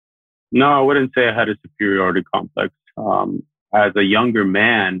 No, I wouldn't say I had a superiority complex. As a younger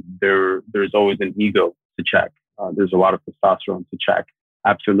man, there's always an ego to check. There's a lot of testosterone to check.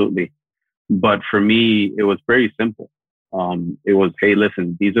 Absolutely. But for me, it was very simple. It was, hey,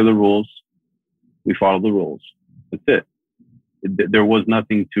 listen, these are the rules. We follow the rules. That's it. There was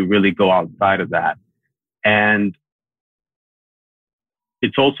nothing to really go outside of that. And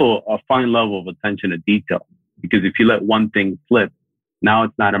it's also a fine level of attention to detail, because if you let one thing slip, now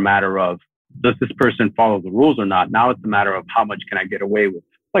it's not a matter of, does this person follow the rules or not? Now it's a matter of how much can I get away with?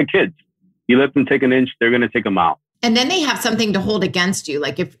 Like kids, you let them take an inch, they're going to take a mile. And then they have something to hold against you.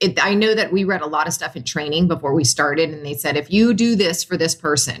 I know that we read a lot of stuff in training before we started, and they said, if you do this for this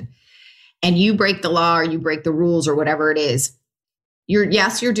person and you break the law or you break the rules or whatever it is,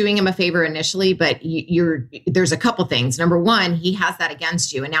 you're doing him a favor initially, but there's a couple things. Number one, he has that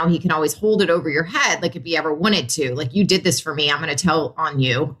against you, and now he can always hold it over your head. If he ever wanted to, you did this for me, I'm going to tell on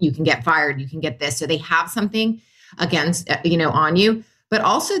you. You can get fired. You can get this. So they have something against, on you. But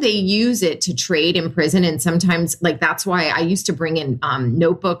also they use it to trade in prison. And sometimes that's why I used to bring in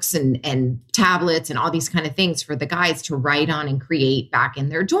notebooks and tablets and all these kind of things for the guys to write on and create back in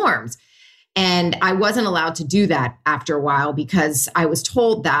their dorms. And I wasn't allowed to do that after a while because I was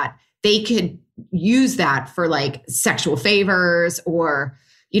told that they could use that for sexual favors or,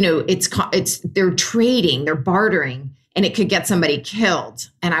 they're trading, they're bartering. And it could get somebody killed.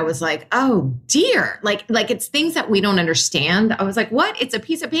 And I was like, oh dear, it's things that we don't understand. I was like, what? It's a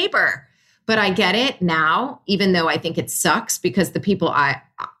piece of paper. But I get it now, even though I think it sucks because the people I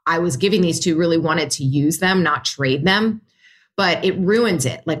was giving these to really wanted to use them, not trade them. But it ruins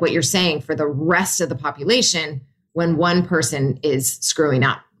it, like what you're saying, for the rest of the population when one person is screwing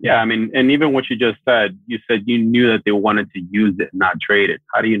up. Yeah, I mean, and even what you said you knew that they wanted to use it, not trade it.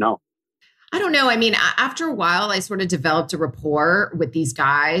 How do you know? I don't know. I mean, after a while, I sort of developed a rapport with these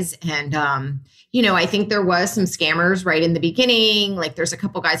guys. And, I think there was some scammers right in the beginning. There's a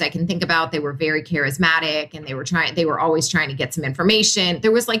couple guys I can think about. They were very charismatic and they were always trying to get some information.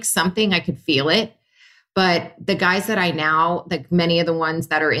 There was something, I could feel it. But the guys that I now, many of the ones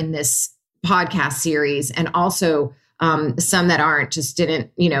that are in this podcast series and also some that aren't, just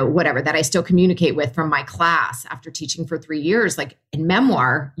didn't, whatever, that I still communicate with from my class after teaching for 3 years. In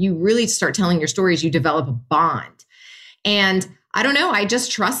memoir, you really start telling your stories, you develop a bond. And I don't know, I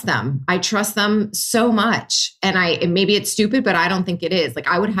just trust them. I trust them so much. And maybe it's stupid, but I don't think it is.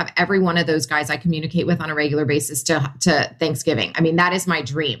 I would have every one of those guys I communicate with on a regular basis to Thanksgiving. I mean, that is my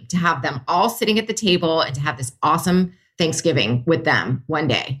dream, to have them all sitting at the table and to have this awesome Thanksgiving with them one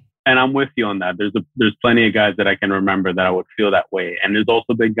day. And I'm with you on that. There's plenty of guys that I can remember that I would feel that way. And there's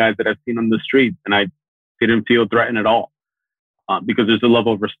also big guys that I've seen on the streets and I didn't feel threatened at all. Because there's a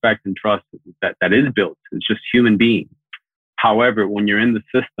level of respect and trust that is built. It's just human beings. However, when you're in the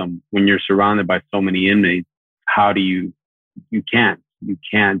system, when you're surrounded by so many inmates, you can't,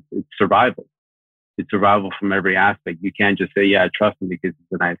 it's survival. It's survival from every aspect. You can't just say, yeah, I trust him because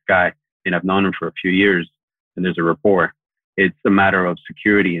he's a nice guy and I've known him for a few years and there's a rapport. It's a matter of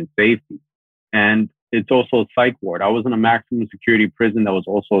security and safety. And it's also a psych ward. I was in a maximum security prison that was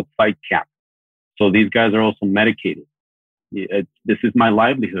also a psych camp. So these guys are also medicated. This is my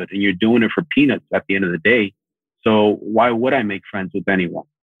livelihood and you're doing it for peanuts at the end of the day. So why would I make friends with anyone?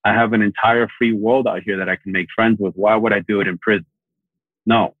 I have an entire free world out here that I can make friends with. Why would I do it in prison?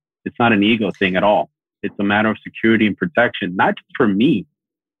 No, it's not an ego thing at all. It's a matter of security and protection, not just for me,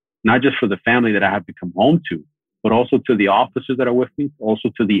 not just for the family that I have to come home to, but also to the officers that are with me, also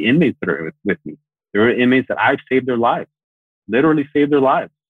to the inmates that are with me. There are inmates that I've saved their lives, literally saved their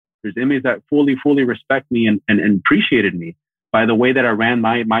lives. There's inmates that fully respect me and appreciated me by the way that I ran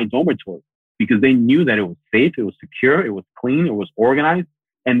my dormitory, because they knew that it was safe, it was secure, it was clean, it was organized,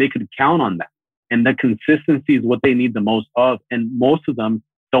 and they could count on that. And the consistency is what they need the most of. And most of them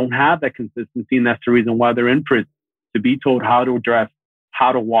don't have that consistency. And that's the reason why they're in prison, to be told how to dress,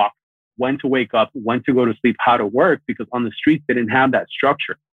 how to walk, when to wake up, when to go to sleep, how to work, because on the streets, they didn't have that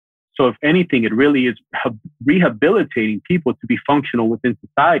structure. So if anything, it really is rehabilitating people to be functional within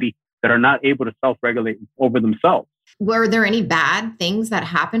society that are not able to self-regulate over themselves. Were there any bad things that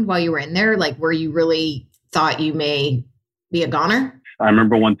happened while you were in there? Like where you really thought you may be a goner? I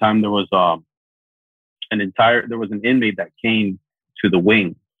remember one time there was an inmate that came to the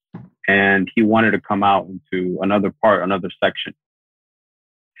wing and he wanted to come out into another section.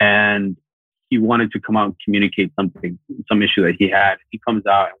 And he wanted to come out and communicate some issue that he had. He comes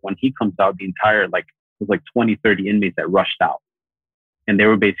out, and when he comes out, the entire, it was like 20, 30 inmates that rushed out. And they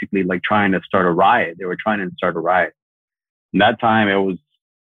were basically trying to start a riot. And that time it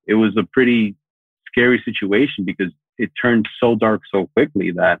was a pretty scary situation because it turned so dark so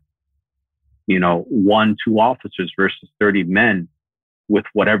quickly that, 1, 2 officers versus 30 men with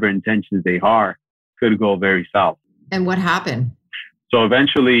whatever intentions they are could go very south. And what happened? So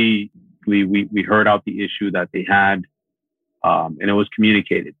eventually we heard out the issue that they had, and it was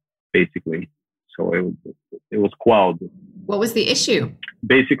communicated basically. So it was quelled. What was the issue?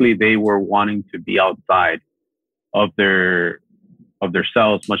 Basically, they were wanting to be outside of their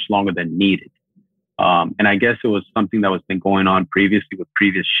cells much longer than needed. And I guess it was something that was been going on previously with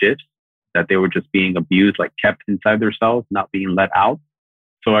previous shifts, that they were just being abused, kept inside their cells, not being let out.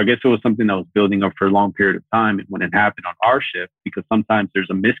 So I guess it was something that was building up for a long period of time. And when it happened on our shift, because sometimes there's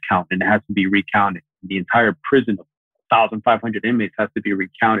a miscount and it has to be recounted. The entire prison of 1,500 inmates has to be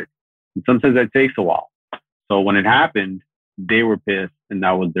recounted. And sometimes that takes a while. So when it happened, they were pissed, and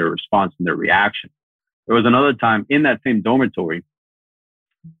that was their response and their reaction. There was another time in that same dormitory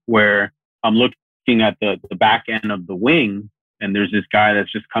where I'm looking at the back end of the wing, and there's this guy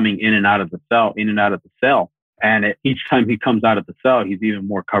that's just coming in and out of the cell. And each time he comes out of the cell, he's even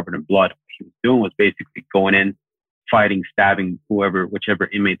more covered in blood. What he was doing was basically going in, fighting, stabbing whichever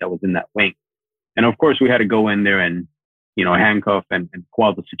inmate that was in that wing. And of course, we had to go in there and, handcuff and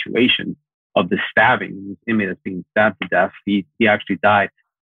quell the situation of the stabbing. This inmate that's being stabbed to death, he actually died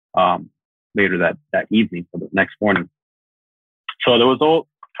later that evening, or the next morning. So there was all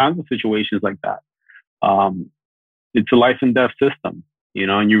kinds of situations like that. It's a life and death system,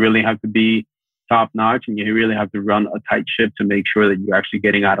 and you really have to be top notch, and you really have to run a tight ship to make sure that you're actually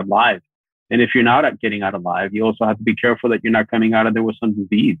getting out alive. And if you're not getting out alive, you also have to be careful that you're not coming out of there with some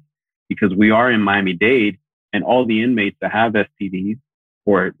disease, because we are in Miami-Dade, and all the inmates that have STDs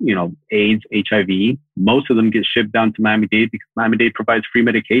or, AIDS, HIV, most of them get shipped down to Miami-Dade because Miami-Dade provides free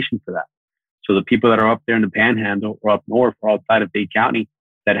medication for that. So the people that are up there in the Panhandle or up north or outside of Dade County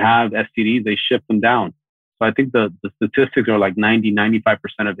that have STDs, they ship them down. So I think the statistics are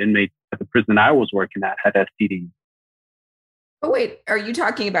 95% of inmates at the prison I was working at had STDs. Oh, wait, are you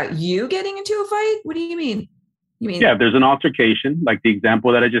talking about you getting into a fight? What do you mean? Yeah, there's an altercation, like the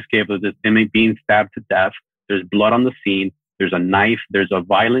example that I just gave of this inmate being stabbed to death. There's blood on the scene. There's a knife. There's a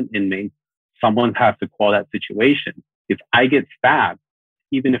violent inmate. Someone has to call that situation. If I get stabbed,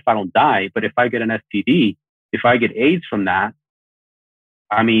 even if I don't die, but if I get an STD, if I get AIDS from that,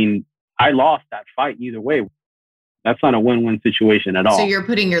 I lost that fight either way. That's not a win-win situation at all. So you're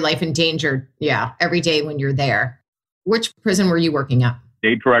putting your life in danger, every day when you're there. Which prison were you working at?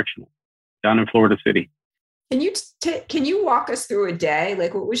 Dade Correctional, down in Florida City. Can you walk us through a day?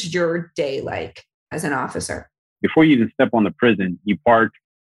 What was your day like as an officer? Before you even step on the prison, you park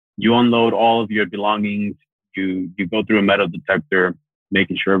You unload all of your belongings. You go through a metal detector,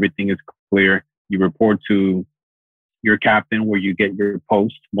 making sure everything is clear. You report to your captain where you get your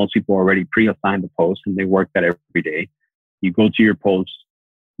post. Most people already pre-assigned the post and they work that every day. You go to your post,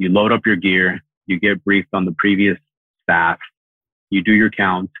 you load up your gear, you get briefed on the previous staff, you do your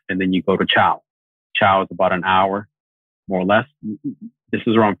count, and then you go to chow. Chow is about an hour, more or less. This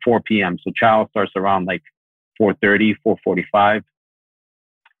is around 4 p.m. So chow starts around like 4:30, 4:45.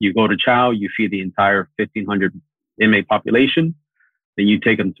 You go to chow, you feed the entire 1,500 inmate population. Then you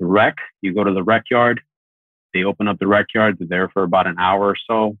take them to rec. You go to the rec yard. They open up the rec yard. They're there for about an hour or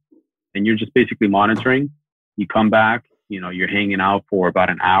so. And you're just basically monitoring. You come back, you're hanging out for about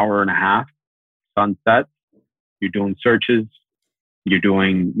an hour and a half. Sunset. You're doing searches.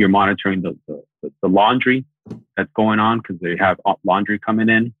 You're monitoring the laundry that's going on because they have laundry coming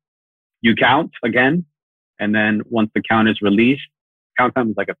in. You count again. And then once the count is released, count time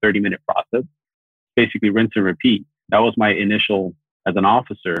is like a 30-minute process. Basically rinse and repeat. That was my initial as an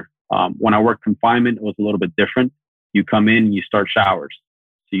officer. When I worked confinement, it was a little bit different. You come in and you start showers.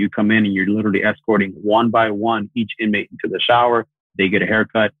 So you come in and you're literally escorting one by one each inmate into the shower. They get a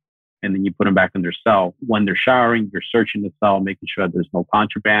haircut and then you put them back in their cell. When they're showering, you're searching the cell, making sure there's no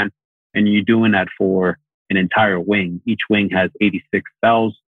contraband. And you're doing that for an entire wing. Each wing has 86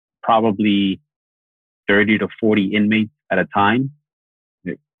 cells, probably 30 to 40 inmates at a time.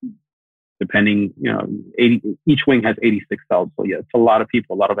 Depending, each wing has 86 cells. So yeah, it's a lot of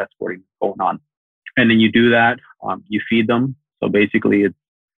people, a lot of escorting going on. And then you do that, you feed them. So basically it's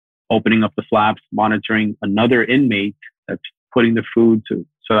opening up the flaps, monitoring another inmate that's putting the food so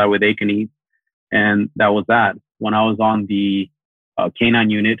that way they can eat. And that was that. When I was on the canine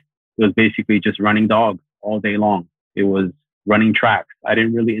unit, it was basically just running dogs all day long. It was running tracks. I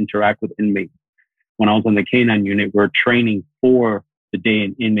didn't really interact with inmates. When I was on the canine unit, we're training for the day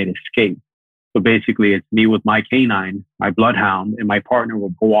an inmate escaped. So basically it's me with my canine, my bloodhound, and my partner will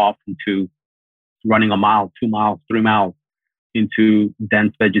go off into running a mile, 2 miles, 3 miles into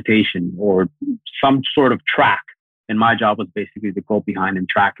dense vegetation or some sort of track. And my job was basically to go behind and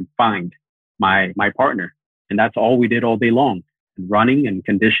track and find my partner. And that's all we did all day long, running and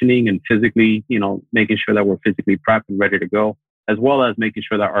conditioning and physically, making sure that we're physically prepped and ready to go, as well as making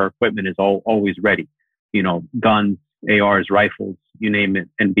sure that our equipment is always ready, guns, ARs, rifles, you name it,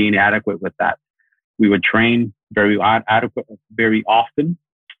 and being adequate with that. We would train very often.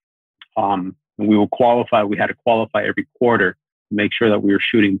 And we will qualify. We had to qualify every quarter to make sure that we were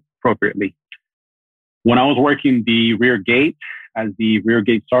shooting appropriately. When I was working the rear gate as the rear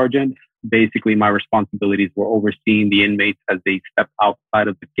gate sergeant, basically my responsibilities were overseeing the inmates as they stepped outside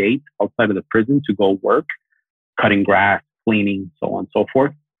of the gate, outside of the prison to go work, cutting grass, cleaning, so on and so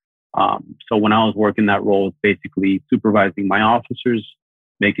forth. So when I was working that role, it's basically supervising my officers,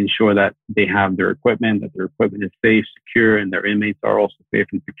 making sure that they have their equipment, that their equipment is safe, secure, and their inmates are also safe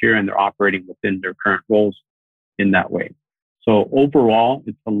and secure, and they're operating within their current roles in that way. So overall,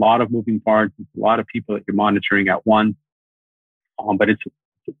 it's a lot of moving parts. It's a lot of people that you're monitoring at once, but it's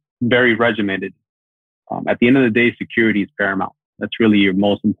very regimented. At the end of the day, security is paramount. That's really your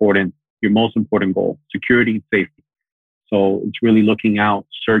most important goal, security and safety. So it's really looking out,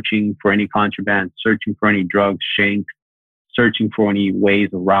 searching for any contraband, searching for any drugs, shanks, searching for any ways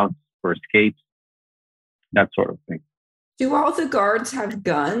or routes for escapes, that sort of thing. Do all the guards have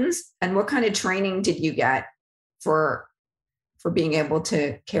guns? And what kind of training did you get for being able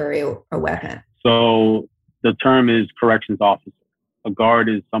to carry a weapon? So the term is corrections officer. A guard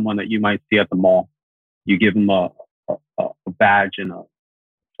is someone that you might see at the mall. You give them a badge and a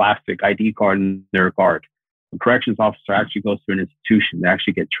plastic ID card and they're a guard. A corrections officer actually goes through an institution. They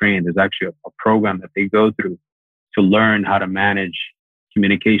actually get trained. There's actually a program that they go through to learn how to manage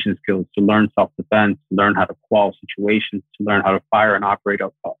communication skills, to learn self-defense, to learn how to quell situations, to learn how to fire and operate a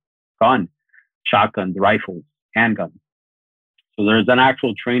gun, shotguns, rifles, handguns. So there's an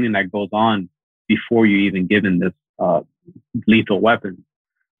actual training that goes on before you even given this lethal weapon.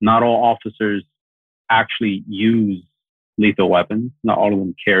 Not all officers actually use lethal weapons. Not all of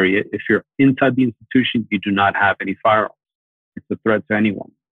them carry it. If you're inside the institution, you do not have any firearms. It's a threat to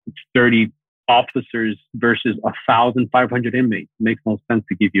anyone. It's 30 officers versus 1,500 inmates. It makes no sense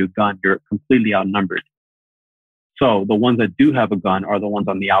to give you a gun. You're completely outnumbered. So the ones that do have a gun are the ones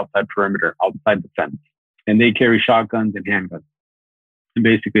on the outside perimeter, outside the fence. And they carry shotguns and handguns. And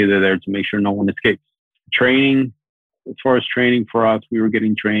basically, they're there to make sure no one escapes. Training, as far as training for us, we were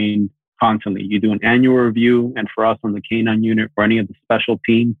getting trained constantly. You do an annual review. And for us on the K9 unit or any of the special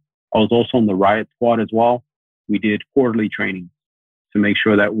teams, I was also on the riot squad as well. We did quarterly training to make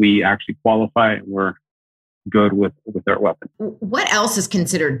sure that we actually qualify and we're good with their weapon. What else is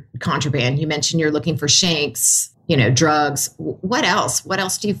considered contraband? You mentioned you're looking for shanks, drugs. What else? What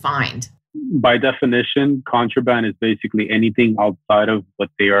else do you find? By definition, contraband is basically anything outside of what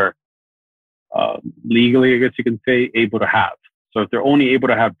they are legally, I guess you can say, able to have. So if they're only able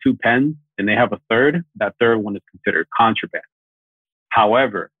to have 2 pens and they have a third, that third one is considered contraband.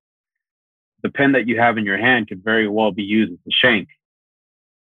 However, the pen that you have in your hand could very well be used as a shank.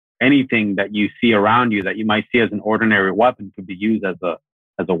 Anything that you see around you that you might see as an ordinary weapon could be used as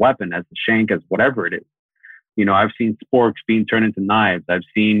a weapon, as a shank, as whatever it is. I've seen sporks being turned into knives. I've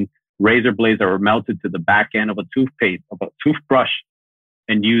seen razor blades that were melted to the back end of a toothbrush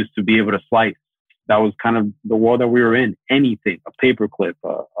and used to be able to slice. That was kind of the world that we were in. Anything, a paperclip,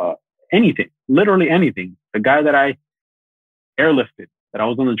 anything, literally anything. The guy that I airlifted, that I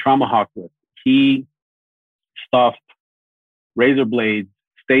was on the Trauma Hawk with, he stuffed razor blades,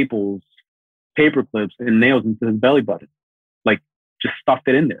 staples, paper clips, and nails into his belly button. Just stuffed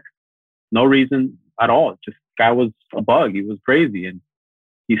it in there. No reason at all. Just guy was a bug. He was crazy. And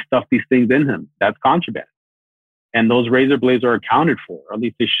he stuffed these things in him. That's contraband. And those razor blades are accounted for, or at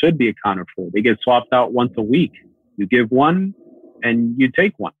least they should be accounted for. They get swapped out once a week. You give one and you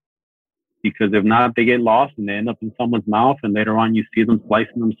take one. Because if not, they get lost and they end up in someone's mouth, and later on you see them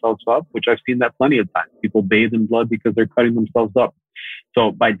slicing themselves up, which I've seen that plenty of times. People bathe in blood because they're cutting themselves up.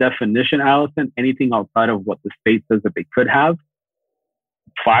 So by definition, Allison, anything outside of what the state says that they could have,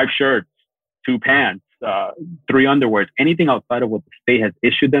 5 shirts, 2 pants, 3 underwears, anything outside of what the state has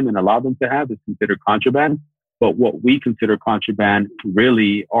issued them and allowed them to have is considered contraband. But what we consider contraband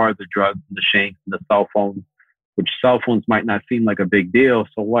really are the drugs, the shanks, and the cell phones, which cell phones might not seem like a big deal.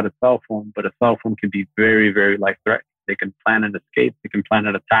 So what a cell phone? But a cell phone can be very, very life-threatening. They can plan an escape. They can plan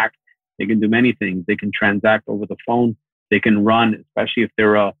an attack. They can do many things. They can transact over the phone. They can run, especially if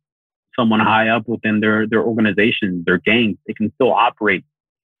they're someone high up within their organization, their gangs. They can still operate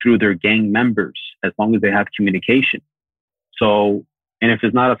through their gang members as long as they have communication. So, and if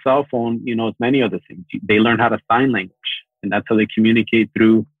it's not a cell phone, it's many other things. They learn how to sign language, and that's how they communicate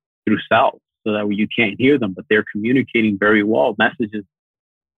through cells, so that way you can't hear them, but they're communicating very well messages,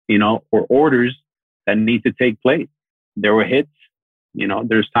 or orders that need to take place. There were hits,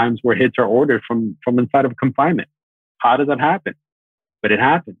 there's times where hits are ordered from inside of confinement. How does that happen? But it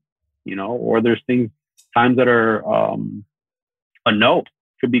happens, or there's times that are a note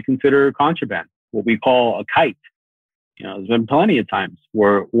could be considered contraband, what we call a kite. There's been plenty of times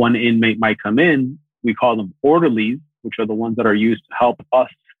where one inmate might come in. We call them orderlies, which are the ones that are used to help us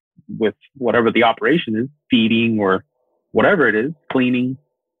with whatever the operation is, feeding or whatever it is, cleaning.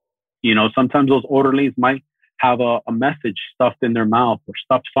 Sometimes those orderlies might have a message stuffed in their mouth or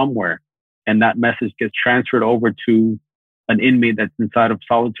stuffed somewhere, and that message gets transferred over to an inmate that's inside of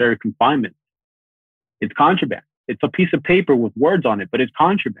solitary confinement. It's contraband. It's a piece of paper with words on it, but it's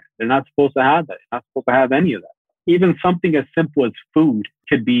contraband. They're not supposed to have that. They're not supposed to have any of that. Even something as simple as food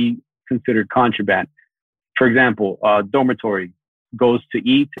could be considered contraband. For example, a dormitory goes to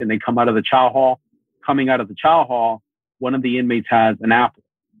eat and they come out of the chow hall. Coming out of the chow hall, one of the inmates has an apple.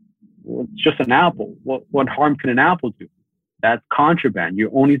 Well, it's just an apple. What harm can an apple do? That's contraband.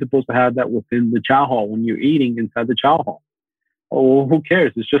 You're only supposed to have that within the chow hall when you're eating inside the chow hall. Oh, well, who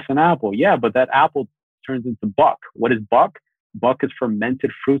cares? It's just an apple. Yeah, but that apple turns into buck. What is buck? Buck is fermented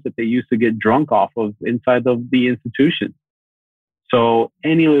fruit that they used to get drunk off of inside of the institution. So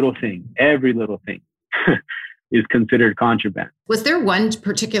any little thing, every little thing is considered contraband. Was there one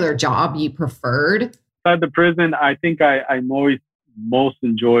particular job you preferred? Inside the prison, I think I most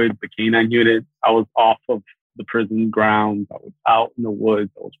enjoyed the canine unit. I was off of the prison grounds. I was out in the woods.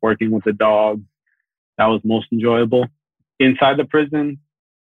 I was working with the dogs. That was most enjoyable. Inside the prison,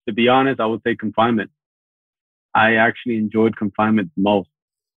 to be honest, I would say confinement. I actually enjoyed confinement the most.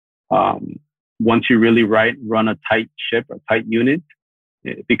 Once you really run a tight ship, a tight unit,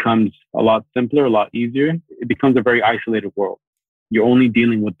 it becomes a lot simpler, a lot easier. It becomes a very isolated world. You're only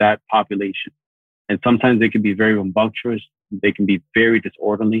dealing with that population. And sometimes they can be very rambunctious. They can be very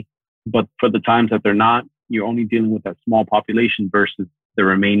disorderly. But for the times that they're not, you're only dealing with that small population versus the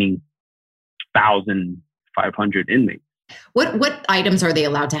remaining 1,500 inmates. What items are they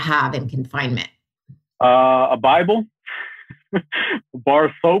allowed to have in confinement? A Bible, a bar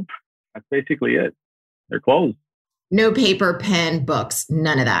of soap. That's basically it. They're closed. No paper, pen, books,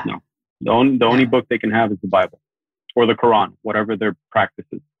 none of that. No. The only book they can have is the Bible or the Quran, whatever their practice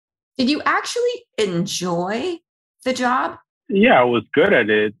is. Did you actually enjoy the job? Yeah, I was good at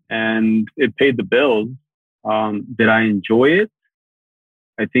it and it paid the bills. Did I enjoy it?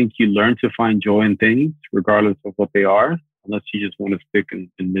 I think you learn to find joy in things, regardless of what they are, unless you just want to stick in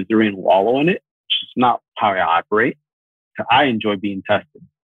misery and wallow in it. just not how I operate. I enjoy being tested.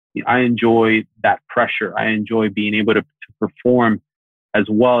 I enjoy that pressure. I enjoy being able to perform as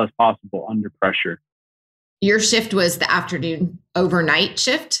well as possible under pressure. Your shift was the afternoon overnight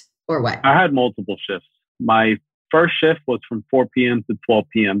shift or what? I had multiple shifts. My first shift was from 4 p.m. to 12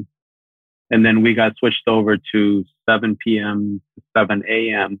 p.m. And then we got switched over to 7 p.m. to 7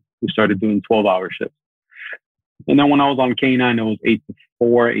 a.m. We started doing 12-hour shifts. And then when I was on K9, it was 8 to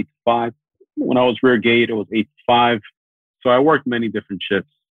 4, 8 to 5. When I was rear gate, it was 8 to 5. So I worked many different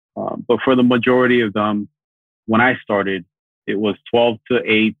shifts. But for the majority of them, when I started, it was 12 to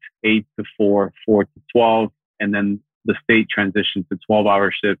 8, 8 to 4, 4 to 12. And then the state transitioned to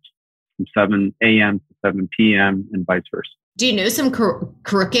 12-hour shifts from 7 a.m. to 7 p.m. and vice versa. Do you know some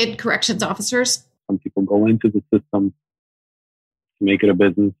crooked corrections officers? Some people go into the system to make it a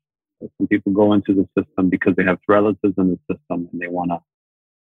business. Some people go into the system because they have relatives in the system and they want to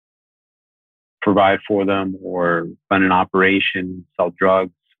provide for them or run an operation, sell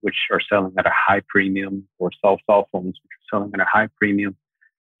drugs, which are selling at a high premium, or sell cell phones, which are selling at a high premium.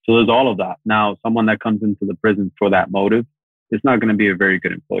 So there's all of that. Now, someone that comes into the prison for that motive is not going to be a very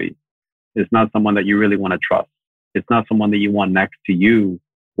good employee. It's not someone that you really want to trust. It's not someone that you want next to you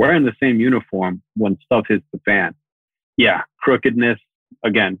wearing the same uniform when stuff hits the fan. Yeah, crookedness.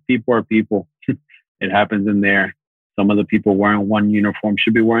 Again, people are people. It happens in there. Some of the people wearing one uniform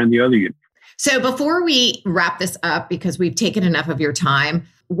should be wearing the other uniform. So before we wrap this up, because we've taken enough of your time,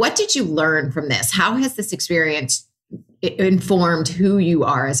 what did you learn from this? How has this experience informed who you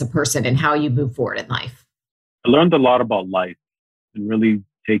are as a person and how you move forward in life? I learned a lot about life and really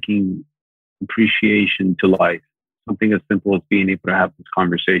taking appreciation to life. Something as simple as being able to have this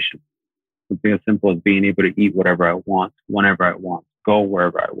conversation. Something as simple as being able to eat whatever I want, whenever I want, go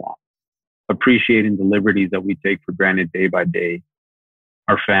wherever I want. Appreciating the liberties that we take for granted day by day,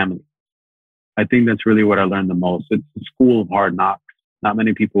 our family. I think that's really what I learned the most. It's the school of hard knocks. Not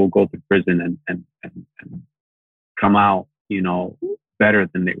many people will go to prison and come out, better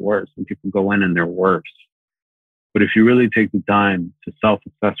than they were. Some people go in and they're worse. But if you really take the time to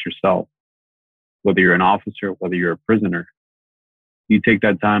self-assess yourself, whether you're an officer, whether you're a prisoner, you take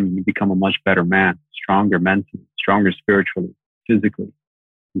that time and you become a much better man, stronger mentally, stronger spiritually, physically.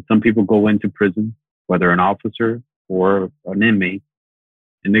 And some people go into prison, whether an officer or an inmate,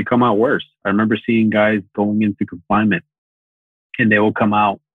 and they come out worse. I remember seeing guys going into confinement and they will come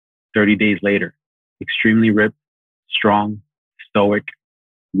out 30 days later, extremely ripped, strong, stoic,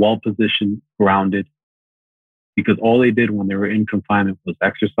 well-positioned, grounded, because all they did when they were in confinement was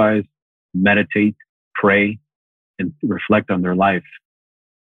exercise, meditate, pray, and reflect on their life.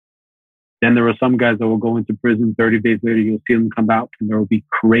 Then there were some guys that will go into prison 30 days later, you'll see them come out and they will be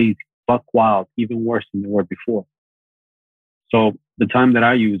crazy, buck wild, even worse than they were before. So the time that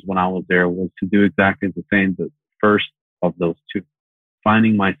I used when I was there was to do exactly the same, the first of those two,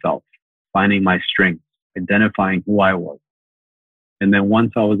 finding myself, finding my strengths, identifying who I was. And then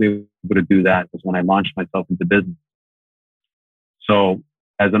once I was able to do that was when I launched myself into business. So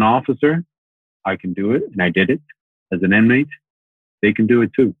as an officer, I can do it, and I did it. As an inmate, they can do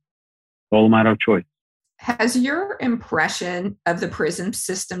it too. It's all a matter of choice. Has your impression of the prison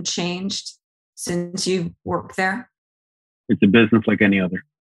system changed since you've worked there? It's a business like any other.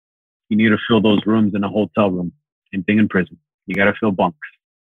 You need to fill those rooms in a hotel room. Same thing in prison. You got to fill bunks.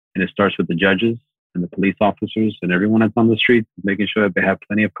 And it starts with the judges and the police officers and everyone that's on the streets, making sure that they have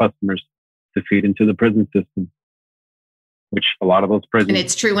plenty of customers to feed into the prison system, which a lot of those prisons... And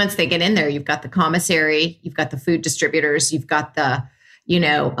it's true, once they get in there, you've got the commissary, you've got the food distributors, you've got the,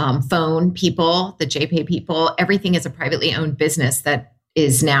 phone people, the JPay people. Everything is a privately owned business that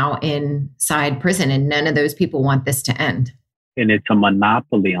is now inside prison, and none of those people want this to end. And it's a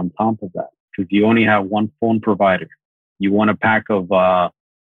monopoly on top of that, because you only have one phone provider. You want a pack of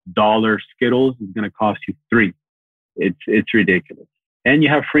dollar Skittles, it's going to cost you $3. It's ridiculous. And you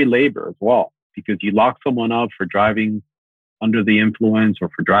have free labor as well, because you lock someone up for driving under the influence or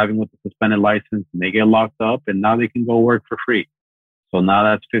for driving with a suspended license, and they get locked up, and now they can go work for free. So now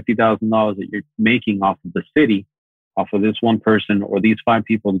that's $50,000 that you're making off of the city, off of this one person or these 5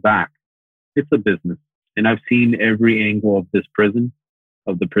 people's back. It's a business. And I've seen every angle of this prison,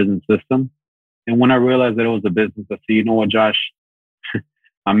 of the prison system. And when I realized that it was a business, I said, you know what, Josh,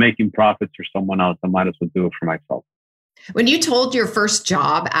 I'm making profits for someone else. I might as well do it for myself. When you told your first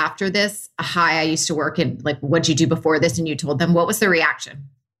job after this, hi, I used to work in, what'd you do before this? And you told them, what was the reaction?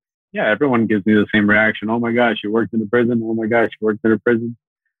 Yeah, everyone gives me the same reaction. Oh my gosh, you worked in a prison. Oh my gosh, you worked in a prison.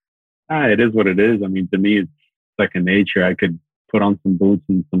 It is what it is. I mean, to me, it's second nature. I could put on some boots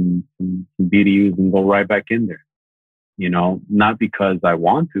and some BDUs and go right back in there. not because I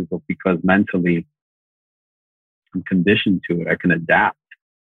want to, but because mentally I'm conditioned to it. I can adapt.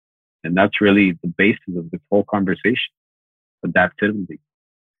 And that's really the basis of this whole conversation, adaptivity.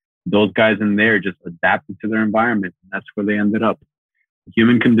 Those guys in there just adapted to their environment. And that's where they ended up.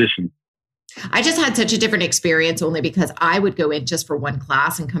 Human condition. I just had such a different experience only because I would go in just for one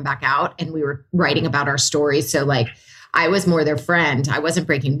class and come back out, and we were writing about our stories. So like I was more their friend. I wasn't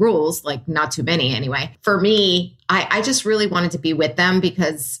breaking rules, like not too many anyway. For me, I just really wanted to be with them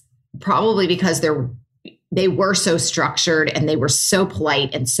because they were so structured and they were so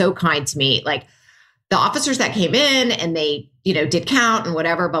polite and so kind to me. Like the officers that came in and they, did count and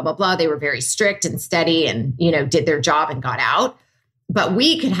whatever, blah, blah, blah. They were very strict and steady and, did their job and got out. But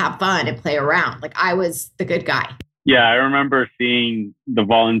we could have fun and play around. Like I was the good guy. Yeah, I remember seeing the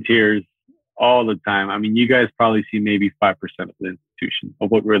volunteers all the time. I mean, you guys probably see maybe 5% of the institution of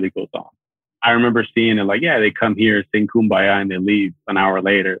what really goes on. I remember seeing it like, they come here, sing Kumbaya, and they leave an hour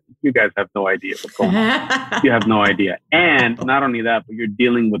later. You guys have no idea what's going on. You have no idea. And not only that, but you're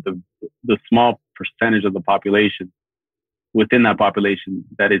dealing with the small percentage of the population within that population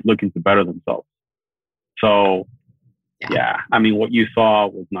that is looking to better themselves. So, I mean, what you saw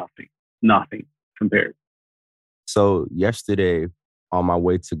was nothing compared. So yesterday, on my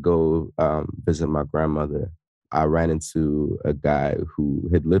way to go visit my grandmother, I ran into a guy who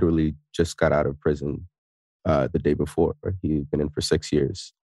had literally just got out of prison the day before. He'd been in for 6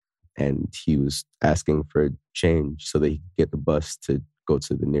 years, and he was asking for change so that he could get the bus to go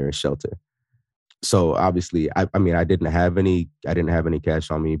to the nearest shelter. So obviously, I didn't have any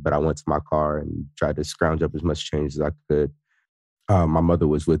cash on me, but I went to my car and tried to scrounge up as much change as I could. My mother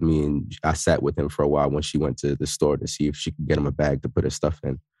was with me, and I sat with him for a while when she went to the store to see if she could get him a bag to put his stuff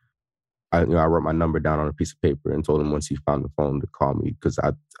in. I wrote my number down on a piece of paper and told him once he found the phone to call me because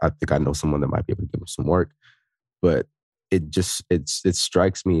I think I know someone that might be able to give him some work. But it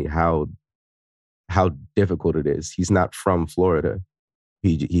strikes me how difficult it is. He's not from Florida.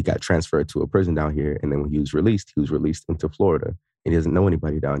 He got transferred to a prison down here, and then when he was released into Florida. And he doesn't know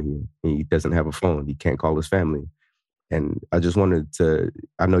anybody down here. He doesn't have a phone. He can't call his family. And I just wanted to.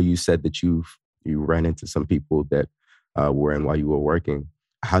 I know you said that you ran into some people that were in while you were working.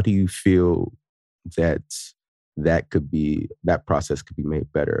 How do you feel that process could be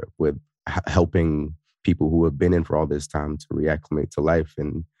made better with helping people who have been in for all this time to reacclimate to life?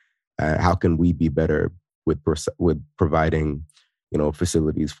 And how can we be better with providing,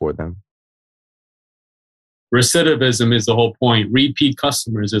 facilities for them? Recidivism is the whole point. Repeat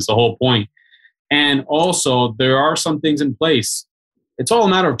customers is the whole point. And also, there are some things in place. It's all a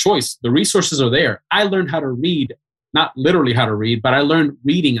matter of choice. The resources are there. I learned how to read. Not literally how to read, but I learned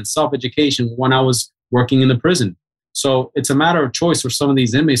reading and self-education when I was working in the prison. So it's a matter of choice for some of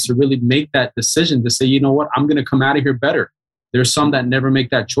these inmates to really make that decision to say, you know what, I'm going to come out of here better. There's some that never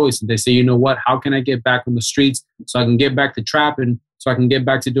make that choice. And they say, you know what, how can I get back on the streets so I can get back to trapping, so I can get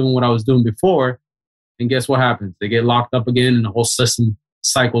back to doing what I was doing before? And guess what happens? They get locked up again and the whole system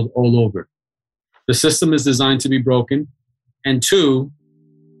cycles all over. The system is designed to be broken. And 2,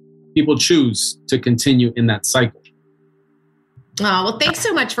 people choose to continue in that cycle. Oh, well, thanks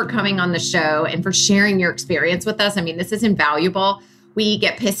so much for coming on the show and for sharing your experience with us. I mean, this is invaluable. We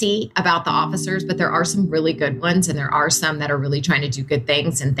get pissy about the officers, but there are some really good ones, and there are some that are really trying to do good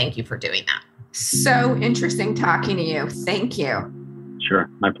things. And thank you for doing that. So interesting talking to you. Thank you. Sure.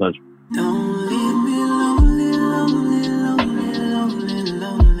 My pleasure. Don't leave me lonely, lonely, lonely,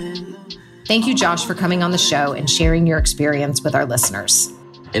 lonely. Thank you, Josh, for coming on the show and sharing your experience with our listeners.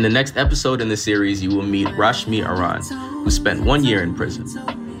 In the next episode in the series, you will meet Rashmi Aran, who spent 1 year in prison.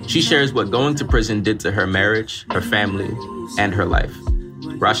 She shares what going to prison did to her marriage, her family, and her life.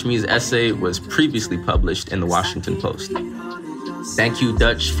 Rashmi's essay was previously published in the Washington Post. Thank you,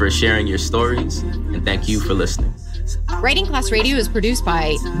 Dutch, for sharing your stories, and thank you for listening. Writing Class Radio is produced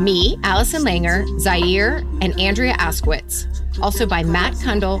by me, Allison Langer, Zaire, and Andrea Askowitz. Also by Matt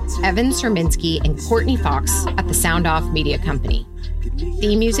Kundle, Evan Serminski, and Courtney Fox at the Sound Off Media Company.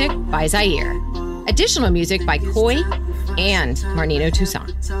 Theme music by Zaire. Additional music by Koi and Marnino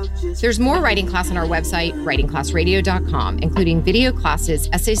Toussaint. There's more writing class on our website, writingclassradio.com, including video classes,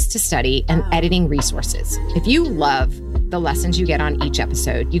 essays to study, and editing resources. If you love the lessons you get on each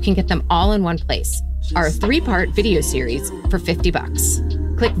episode, you can get them all in one place. Our 3-part video series for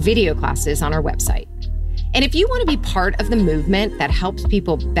 $50. Click video classes on our website. And if you want to be part of the movement that helps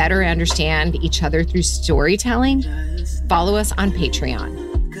people better understand each other through storytelling, follow us on Patreon.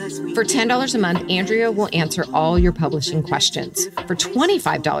 For $10 a month, Andrea will answer all your publishing questions. For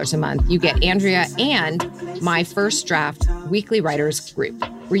 $25 a month, you get Andrea and my First Draft weekly writers group,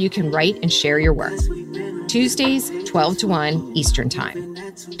 where you can write and share your work. Tuesdays, 12 to 1 Eastern Time.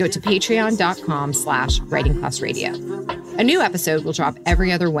 Go to patreon.com/writingclassradio. A new episode will drop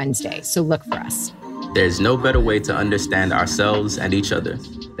every other Wednesday, so look for us. There's no better way to understand ourselves and each other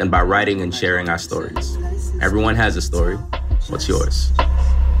than by writing and sharing our stories. Everyone has a story. What's yours?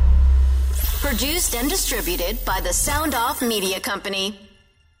 Produced and distributed by the Sound Off Media Company.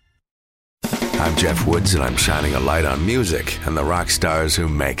 I'm Jeff Woods, and I'm shining a light on music and the rock stars who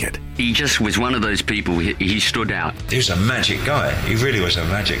make it. He just was one of those people, he stood out. He was a magic guy. He really was a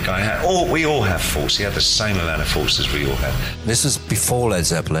magic guy. We all have faults. He had the same amount of faults as we all had. This was before Led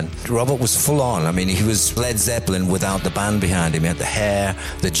Zeppelin. Robert was full on. I mean, he was Led Zeppelin without the band behind him. He had the hair,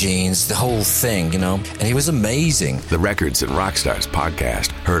 the jeans, the whole thing, you know, and he was amazing. The Records and Rockstars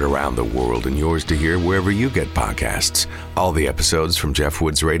podcast, heard around the world and yours to hear wherever you get podcasts. All the episodes from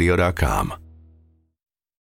JeffWoodsRadio.com.